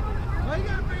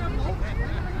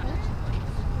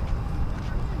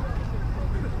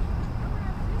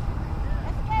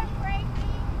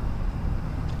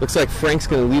 Looks like Frank's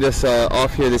going to lead us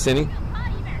off here this inning.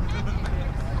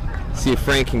 See if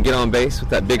Frank can get on base with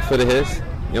that big foot of his.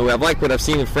 You know, I like what I've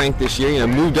seen of Frank this year. You know,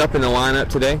 moved up in the lineup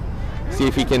today. See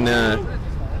if he can,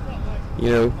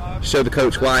 show the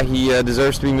coach why he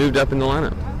deserves to be moved up in the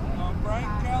lineup.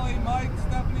 Frank, Kelly, Mike,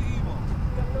 Stephanie,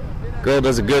 Evil. Girl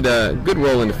does a good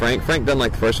roll into Frank. Frank doesn't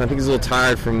like the first one. I think he's a little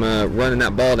tired from running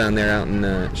that ball down there out in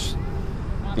the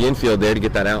infield there to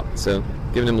get that out. So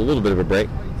giving him a little bit of a break.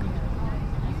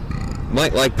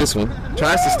 Might like this one.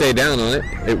 Tries to stay down on it.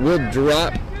 It will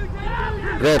drop.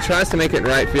 Girl tries to make it in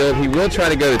right field. He will try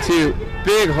to go to 2.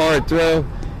 Big hard throw.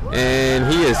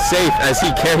 And he is safe as he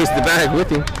carries the bag with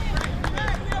him.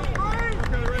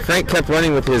 Frank kept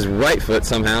running with his right foot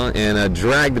somehow and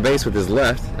dragged the base with his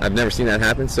left. I've never seen that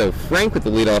happen. So Frank with the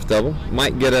leadoff double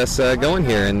might get us going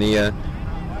here in the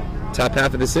top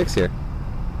half of the 6th here.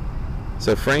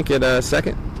 So Frank at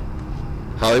second.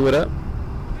 Hollywood up.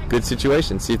 Good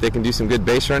situation. See if they can do some good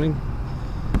base running.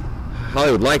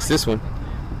 Hollywood likes this one.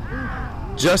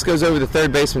 Just goes over the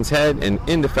third baseman's head and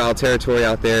into foul territory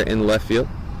out there in the left field.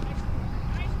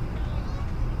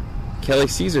 Kelly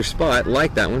sees her spot,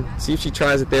 like that one. See if she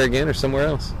tries it there again or somewhere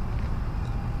else.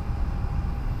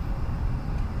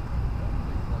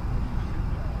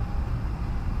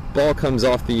 Ball comes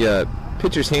off the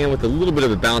pitcher's hand with a little bit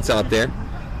of a bounce out there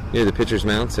near the pitcher's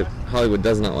mound, so Hollywood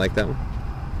does not like that one.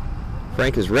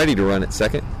 Frank is ready to run at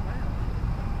second.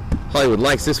 Hollywood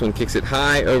likes this one, kicks it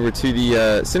high over to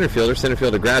the center fielder. Center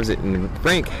fielder grabs it, and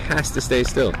Frank has to stay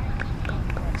still.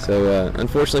 So,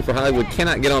 unfortunately for Hollywood,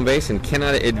 cannot get on base and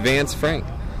cannot advance Frank.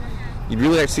 You'd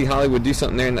really like to see Hollywood do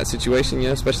something there in that situation, you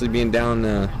know, especially being down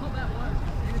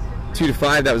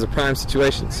 2-5. That was a prime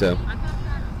situation. So,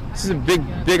 this is a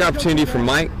big opportunity for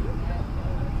Mike.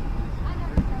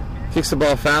 Kicks the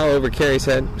ball foul over Carrie's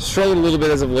head. Struggled a little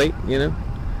bit as of late, you know.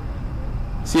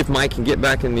 See if Mike can get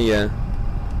back in the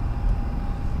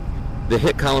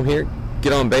hit column here.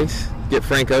 Get on base. Get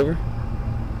Frank over.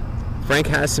 Frank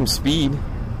has some speed.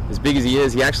 As big as he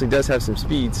is, he actually does have some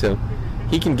speed, so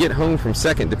he can get home from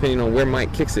second depending on where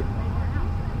Mike kicks it.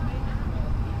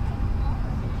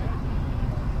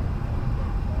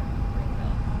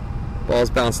 Ball's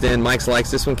bounced in. Mike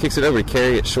likes this one. Kicks it over to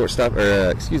Carrie at shortstop, or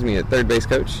at third base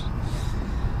coach.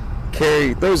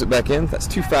 Carrie throws it back in. That's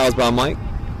 2 fouls by Mike.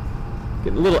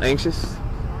 Getting a little anxious.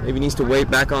 Maybe needs to wait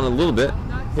back on a little bit.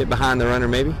 Hit behind the runner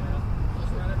maybe.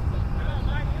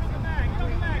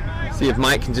 See if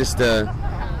Mike can just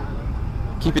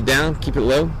keep it down, keep it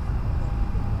low.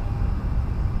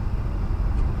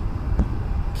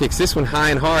 Kicks this one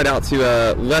high and hard out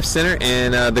to left center,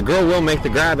 and the girl will make the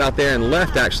grab out there and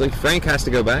left actually. Frank has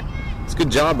to go back. It's a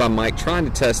good job by Mike trying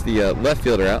to test the left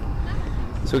fielder out.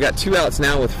 So we got 2 outs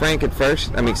now with Frank at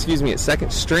first. At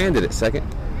second. Stranded at second.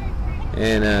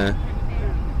 And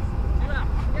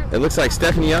it looks like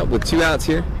Stephanie up with 2 outs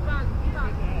here.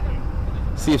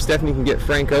 See if Stephanie can get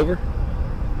Frank over.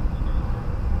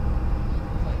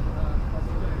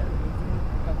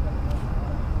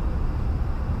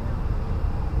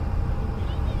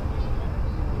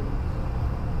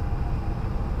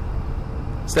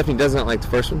 Stephanie does not like the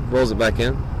first one. Rolls it back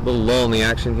in. A little lull in the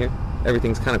action here.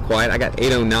 Everything's kind of quiet. I got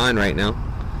 8:09 right now.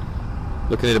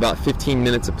 Looking at about 15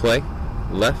 minutes of play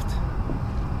left.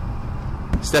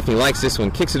 Stephanie likes this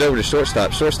one. Kicks it over to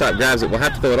shortstop. Shortstop grabs it. We'll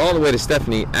have to throw it all the way to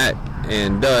Stephanie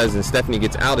and does. And Stephanie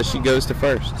gets out as she goes to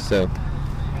first. So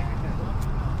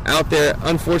out there,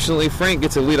 unfortunately, Frank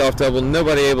gets a leadoff double.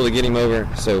 Nobody able to get him over.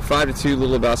 So 5-2,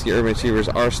 Little Lebowski Urban Achievers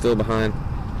are still behind.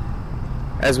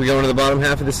 As we go into the bottom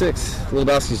half of the 6th, Little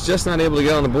Lebowski's just not able to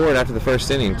get on the board after the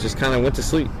first inning. Just kind of went to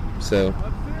sleep. So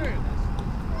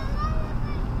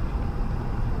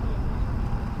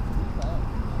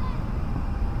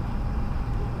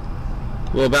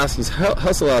Little Lebowski's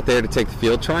hustle out there to take the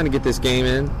field, trying to get this game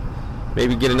in.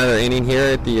 Maybe get another inning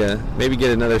here at the. Maybe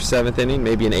get another 7th inning.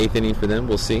 Maybe an 8th inning for them.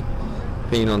 We'll see,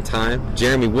 depending on time.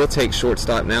 Jeremy will take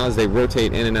shortstop now as they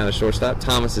rotate in and out of shortstop.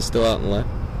 Thomas is still out on the left.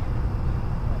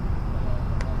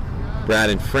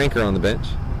 Brad and Frank are on the bench.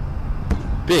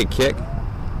 Big kick.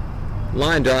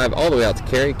 Line drive all the way out to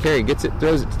Carrie. Carrie gets it,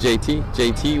 throws it to JT.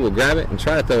 JT will grab it and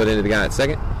try to throw it into the guy at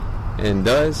second. And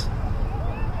does.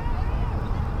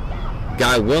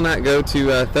 Guy will not go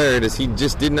to third as he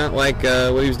just did not like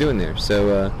what he was doing there.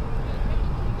 So,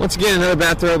 once again, another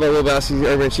bad throw by Little Lebowski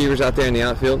Urban Achievers out there in the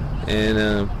outfield.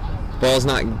 And ball's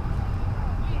not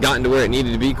gotten to where it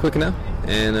needed to be quick enough.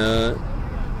 And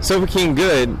Sofa King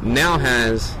Good now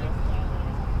has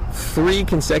 3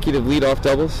 consecutive leadoff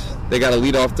doubles. They got a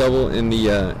leadoff double in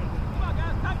the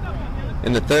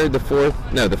 3rd, the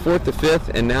 4th, the 5th,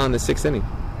 and now in the 6th inning.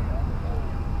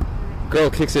 Girl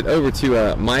kicks it over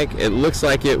to Mike. It looks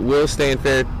like it will stay in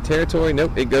fair territory.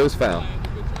 Nope, it goes foul.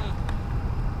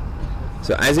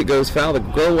 So as it goes foul, the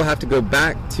girl will have to go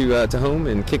back to home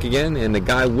and kick again, and the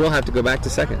guy will have to go back to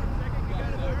second.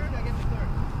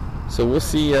 So we'll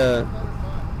see. We'll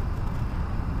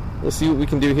see what we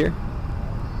can do here.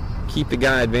 Keep the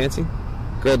guy advancing.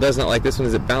 Girl does not like this one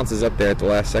as it bounces up there at the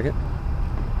last second.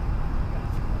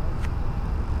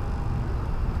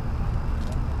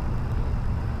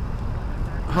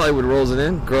 Hollywood rolls it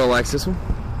in. Girl likes this one.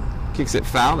 Kicks it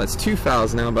foul. That's 2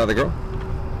 fouls now by the girl.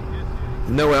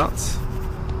 No outs.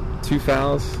 2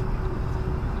 fouls.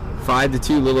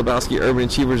 5-2. Little Lebowski Urban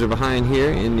Achievers are behind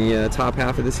here in the top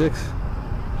half of the 6th.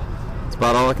 That's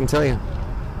about all I can tell you.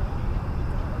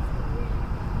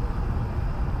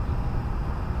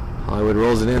 Hollywood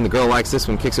rolls it in. The girl likes this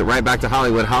one. Kicks it right back to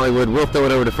Hollywood. Hollywood will throw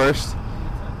it over to first.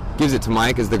 Gives it to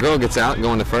Mike as the girl gets out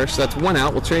going to first. So that's 1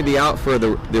 out. We'll trade the out for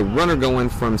the runner going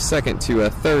from second to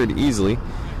third easily.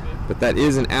 But that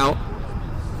is an out.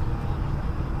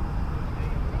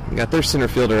 We got their center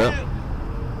fielder up.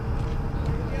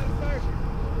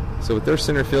 So with their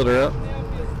center fielder up,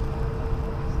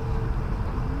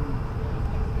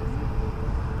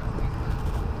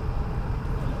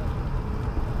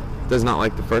 does not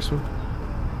like the first one.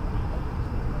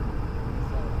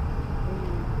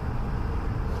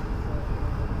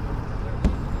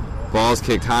 Ball's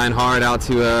kicked high and hard out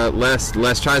to Les.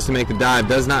 Les tries to make the dive,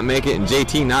 does not make it, and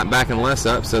JT not backing Les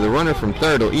up. So the runner from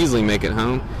third will easily make it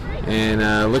home. And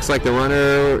looks like the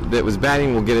runner that was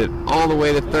batting will get it all the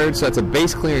way to third. So that's a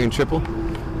base clearing triple.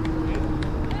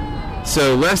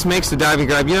 So Les makes the diving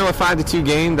grab. You know, a 5-2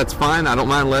 game, that's fine. I don't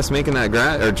mind Les making that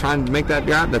grab or trying to make that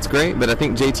grab. That's great. But I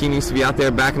think JT needs to be out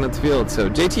there backing up the field. So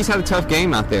JT's had a tough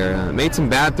game out there. Made some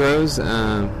bad throws.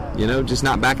 You know, just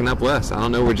not backing up Les. I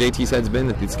don't know where JT's head's been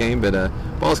at this game, but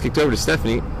ball's kicked over to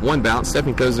Stephanie. One bounce.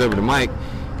 Stephanie throws it over to Mike.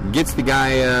 Gets the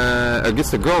guy or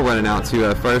gets the girl running out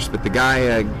to first, but the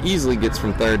guy easily gets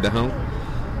from third to home.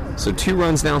 So 2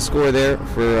 runs now score there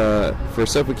for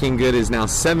Sofa King Good is now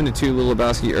 7-2. Little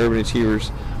Lebowski Urban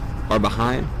Achievers are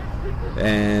behind,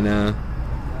 and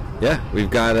yeah, we've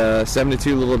got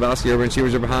 7-2. Little Lebowski Urban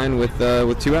Achievers are behind with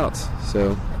 2 outs.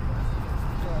 So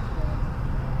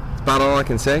that's about all I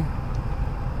can say.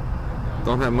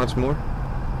 Don't have much more.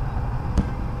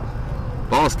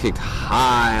 Ball's kicked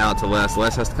high out to Les.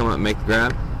 Les has to come up and make the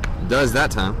grab. Does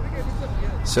that time.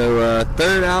 So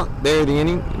 3rd out there of the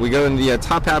inning. We go into the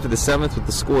top half of the 7th with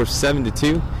the score of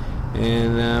 7-2,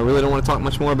 and really don't want to talk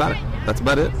much more about it. That's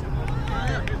about it.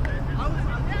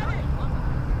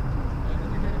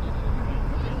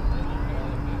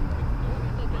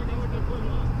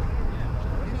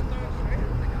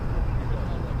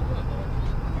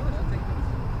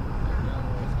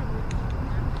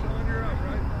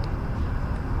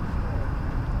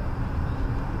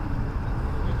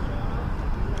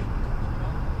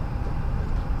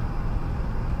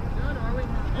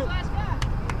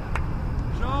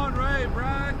 Shawn, Ray,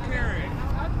 Brian, Carrie.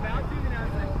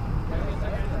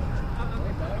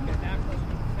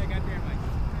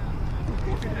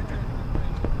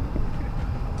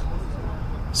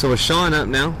 So with Shawn up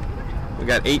now, we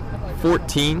got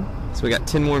 8:14, so we got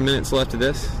 10 more minutes left of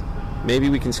this. Maybe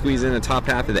we can squeeze in the top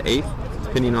half of the 8th,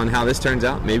 depending on how this turns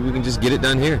out. Maybe we can just get it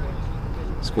done here.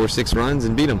 Score 6 runs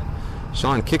and beat them.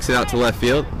 Shawn kicks it out to left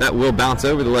field. That will bounce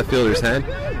over the left fielder's head.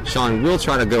 Shawn will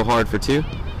try to go hard for 2,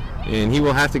 and he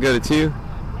will have to go to 2,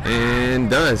 and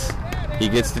does. He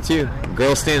gets to 2.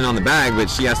 Girl's standing on the bag, but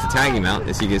she has to tag him out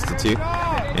as he gets to 2,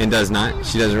 and does not.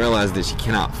 She doesn't realize that she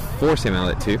cannot force him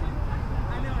out at 2.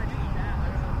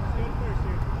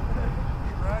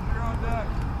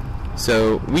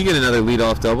 So we get another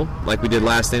leadoff double like we did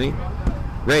last inning.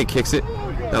 Ray kicks it.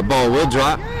 That ball will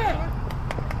drop,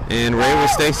 and Ray will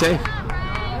stay safe.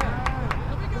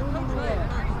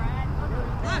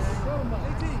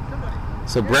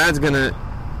 So Brad's going to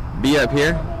be up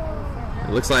here.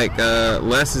 It looks like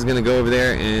Les is going to go over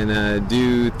there and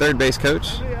do third base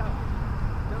coach.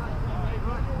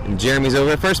 And Jeremy's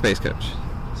over at first base coach.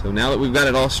 So now that we've got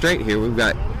it all straight here, we've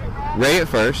got Ray at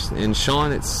first and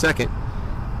Shawn at second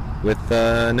with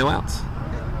no outs.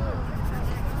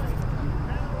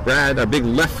 Brad, our big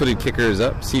left-footed kicker, is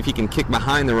up. See if he can kick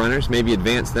behind the runners, maybe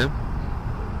advance them.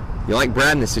 You like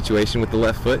Brad in this situation with the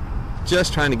left foot.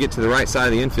 Just trying to get to the right side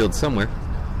of the infield somewhere.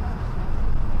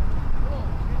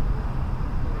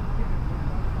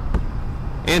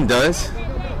 And does.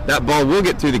 That ball will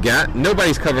get through the gap.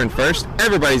 Nobody's covering first.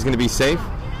 Everybody's going to be safe.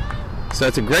 So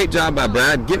it's a great job by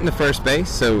Brad getting to first base.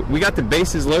 So we got the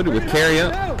bases loaded with Carrie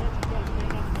up.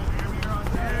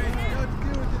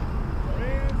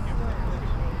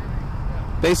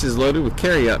 Bases loaded with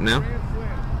Carrie up now.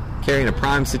 Carrie in a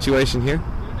prime situation here.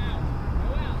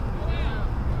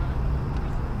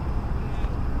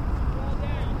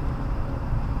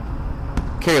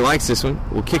 Carrie likes this one.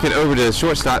 We'll kick it over to the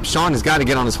shortstop. Shawn has got to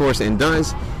get on his horse and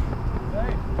does.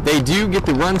 They do get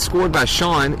the run scored by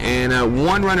Shawn, and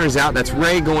 1 runner is out. That's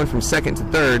Ray going from second to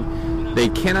third. They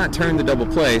cannot turn the double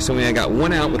play, so we got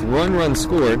 1 out with 1 run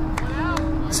scored.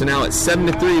 So now it's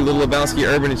 7-3. Little Lebowski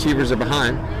Urban Achievers are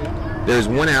behind. There's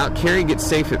 1 out. Carrie gets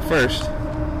safe at first.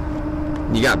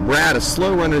 You got Brad, a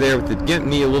slow runner there with the gimp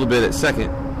knee a little bit at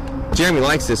second. Jeremy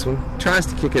likes this one. Tries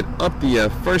to kick it up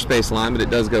the first base line, but it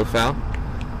does go foul.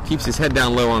 Keeps his head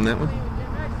down low on that one.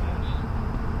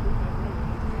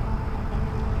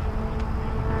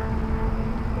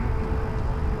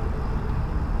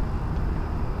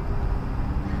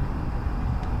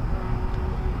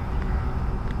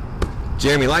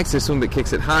 Jeremy likes this one, but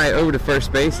kicks it high over to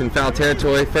first base in foul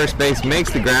territory. First base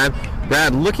makes the grab.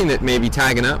 Brad looking at maybe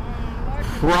tagging up.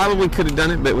 Probably could have done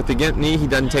it, but with the gimp knee, he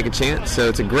doesn't take a chance. So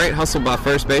it's a great hustle by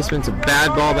first baseman. It's a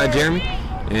bad ball by Jeremy,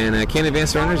 and can't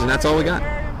advance the runners, and that's all we got.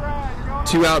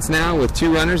 2 outs now with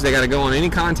 2 runners. They got to go on any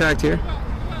contact here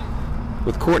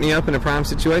with Courtney up in a prime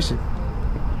situation.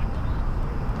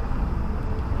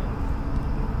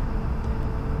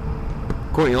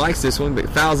 Courtney likes this one, but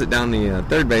fouls it down the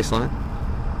third base line.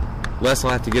 Les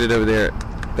will have to get it over there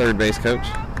at third base coach.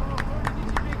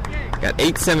 Got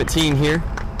 8:17 here.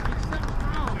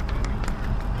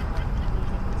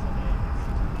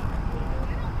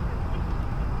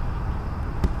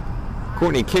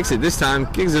 Courtney kicks it this time,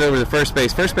 kicks it over to first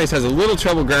base. First base has a little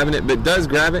trouble grabbing it, but does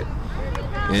grab it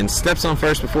and steps on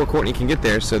first before Courtney can get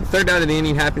there. So the third out of the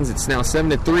inning happens. It's now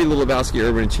 7-3. Little Lebowski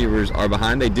Urban Achievers are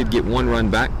behind. They did get one run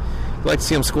back. I'd like to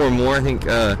see them score more. I think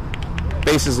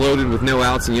bases loaded with no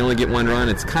outs and you only get one run.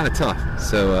 It's kind of tough.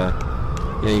 So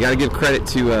you got to give credit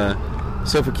to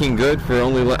Sofa King Good for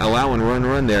only allowing one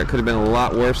run there. It could have been a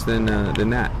lot worse than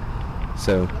that.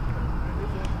 So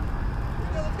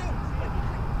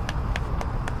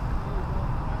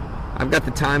I've got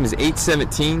the time as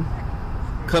 8:17.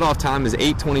 Cutoff time is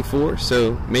 8:24.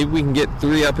 So maybe we can get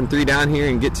 3 up and 3 down here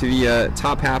and get to the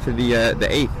top half of the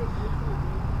 8th.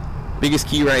 Biggest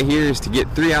key right here is to get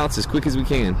 3 outs as quick as we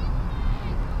can.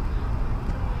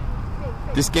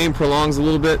 This game prolongs a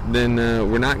little bit, then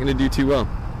we're not going to do too well.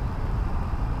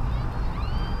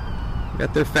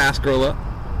 Got their fast girl up.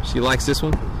 She likes this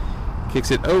one.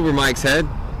 Kicks it over Mike's head,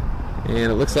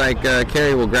 and it looks like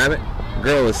Carrie will grab it.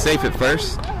 Girl is safe at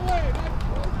first.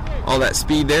 All that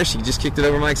speed there, she just kicked it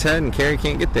over Mike's head, and Carrie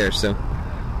can't get there. So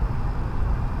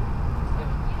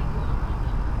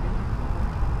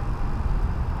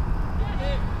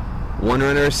one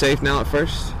runner is safe now at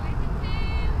first.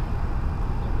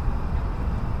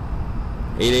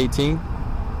 8:18.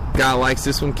 Guy likes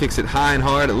this one, kicks it high and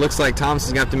hard. It looks like Thomas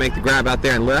is going to have to make the grab out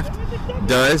there and left.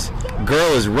 Does.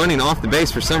 Girl is running off the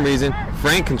base for some reason.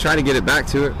 Frank can try to get it back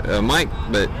to her, Mike,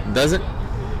 but doesn't.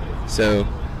 So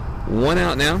 1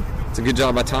 out now. It's a good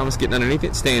job by Thomas getting underneath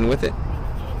it, staying with it.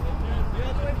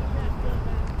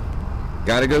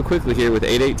 Got to go quickly here with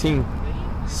 8:18.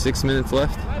 6 minutes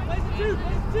left.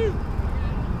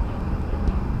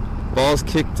 Ball's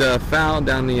kicked foul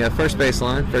down the first base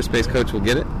line. First base coach will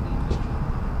get it.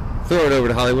 Throw it over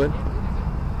to Hollywood.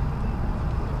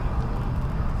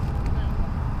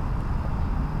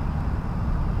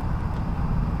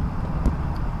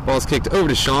 Ball's kicked over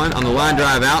to Shawn on the line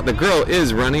drive out. The girl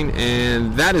is running,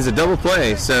 and that is a double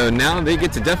play. So now they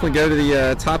get to definitely go to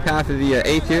the top half of the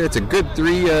 8th here. It's a good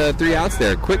 3 outs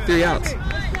there. Quick 3 outs.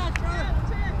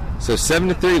 So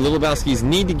 7-3. Little Lebowskis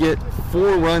need to get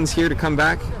 4 runs here to come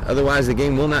back. Otherwise, the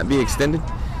game will not be extended.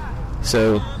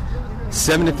 So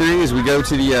 7-3 as we go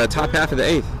to the top half of the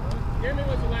 8th.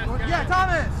 Yeah,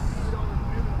 Thomas!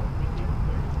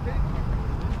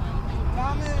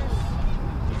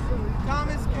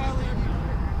 Thomas Kelly.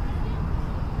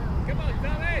 Come on,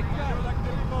 Tommy!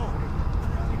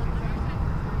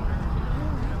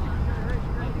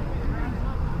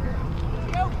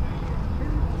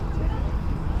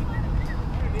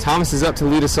 Thomas is up to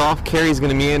lead us off. Carrie's going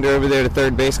to meander over there to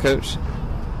third base coach.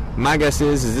 My guess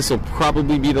is this will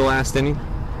probably be the last inning.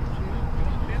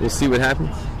 We'll see what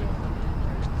happens.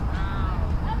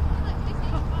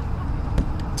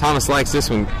 Thomas likes this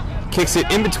one. Kicks it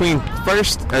in between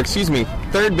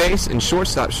third base and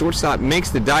shortstop. Shortstop makes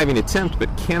the diving attempt but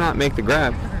cannot make the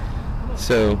grab.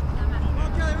 So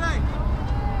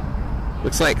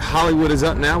looks like Hollywood is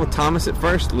up now with Thomas at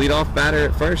first. Leadoff batter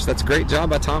at first. That's a great job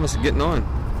by Thomas getting on.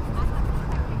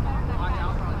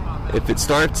 If it's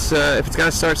got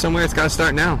to start somewhere, it's got to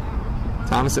start now.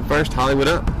 Thomas at first, Hollywood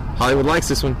up. Hollywood likes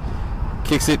this one.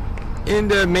 Kicks it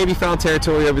into maybe foul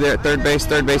territory over there at third base.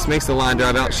 Third base makes the line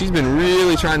drive out. She's been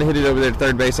really trying to hit it over there at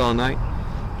third base all night.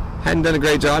 Hadn't done a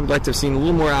great job. I'd like to have seen a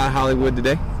little more out of Hollywood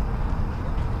today.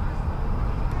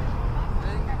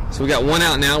 So we got 1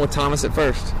 out now with Thomas at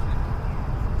first.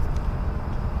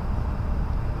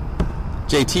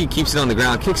 JT keeps it on the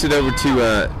ground, kicks it over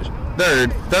to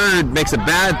third. Third makes a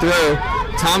bad throw.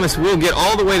 Thomas will get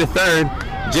all the way to third.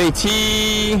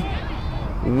 JT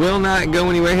will not go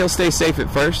anywhere. He'll stay safe at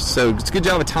first. So it's a good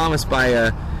job of Thomas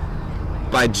by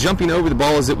jumping over the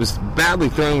ball as it was badly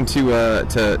thrown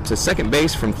to second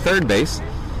base from third base.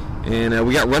 And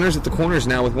we got runners at the corners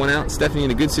now with 1 out. Stephanie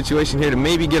in a good situation here to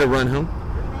maybe get a run home.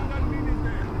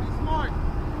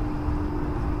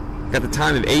 Got the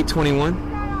time of 8:21.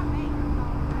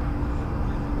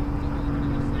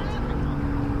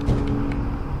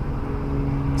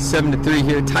 7-3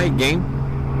 here, tight game.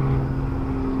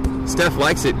 Steph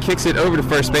likes it, kicks it over to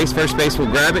first base. First base will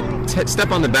grab it,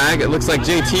 step on the bag. It looks like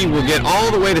JT will get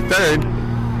all the way to third.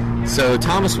 So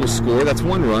Thomas will score. That's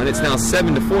 1 run. It's now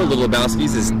 7-4 Little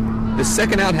Lebowskis as the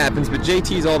second out happens, but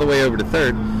JT's all the way over to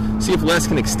third. See if Les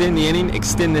can extend the inning,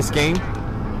 extend this game.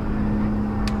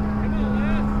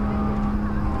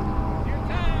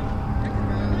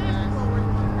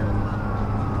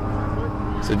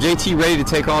 So JT ready to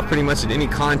take off pretty much at any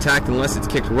contact unless it's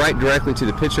kicked right directly to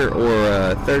the pitcher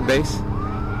or third base.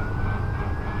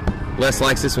 Les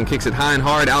likes this one, kicks it high and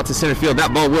hard out to center field.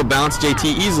 That ball will bounce.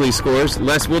 JT easily scores.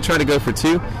 Les will try to go for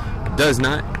 2. Does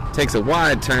not. Takes a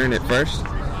wide turn at first.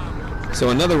 So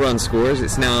another run scores.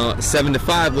 It's now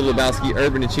 7-5. Little Lebowski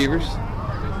Urban Achievers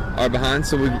are behind.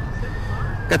 So we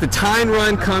got the tying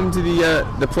run come to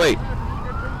the plate.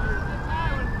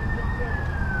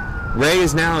 Rhea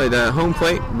is now at home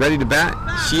plate, ready to bat.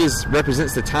 She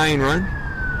represents the tying run.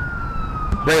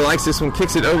 Rhea likes this one,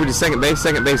 kicks it over to second base.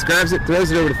 Second base grabs it,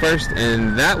 throws it over to first,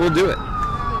 and that will do it.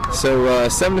 So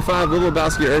 7-5, Little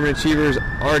Lebowski Urban Achievers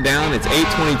are down. It's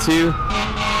 8:22.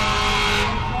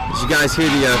 As you guys hear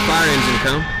the fire engine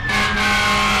come.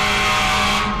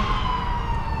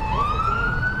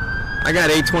 I got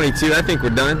 8:22. I think we're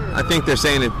done. I think they're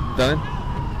saying it's done.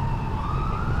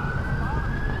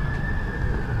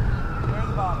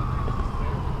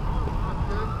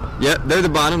 Yep, they're the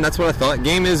bottom. That's what I thought.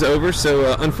 Game is over,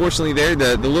 so unfortunately there,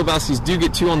 the Lebowskis do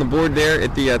get 2 on the board there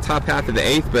at the top half of the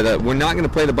 8th, but we're not going to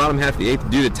play the bottom half of the 8th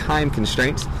due to time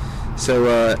constraints.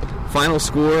 So final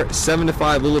score,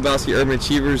 7-5, Little Lebowski Urban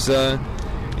Achievers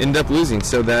ended up losing.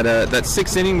 So that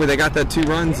 6th inning where they got that 2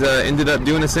 runs ended up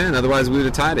doing us in. Otherwise, we would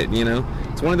have tied it, you know.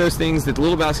 It's one of those things that the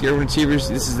Little Lebowski Urban Achievers,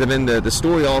 this has been the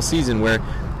story all season where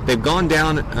they've gone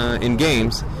down in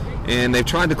games, and they've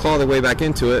tried to claw their way back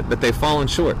into it, but they've fallen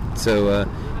short. So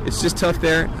it's just tough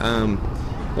there.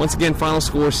 Once again, final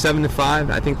score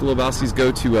 7-5. I think the Lebowskis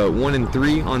go to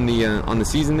 1-3 on the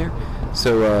season there.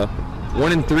 So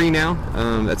 1-3 now.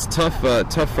 That's tough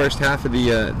first half of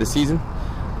the season.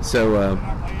 So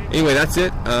anyway, that's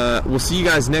it. We'll see you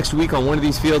guys next week on one of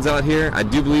these fields out here. I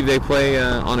do believe they play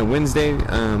on a Wednesday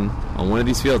on one of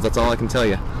these fields. That's all I can tell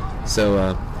you.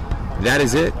 So. That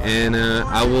is it, and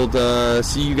I will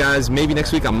see you guys maybe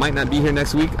next week. I might not be here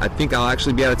next week. I think I'll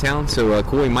actually be out of town, so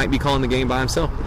Corey might be calling the game by himself.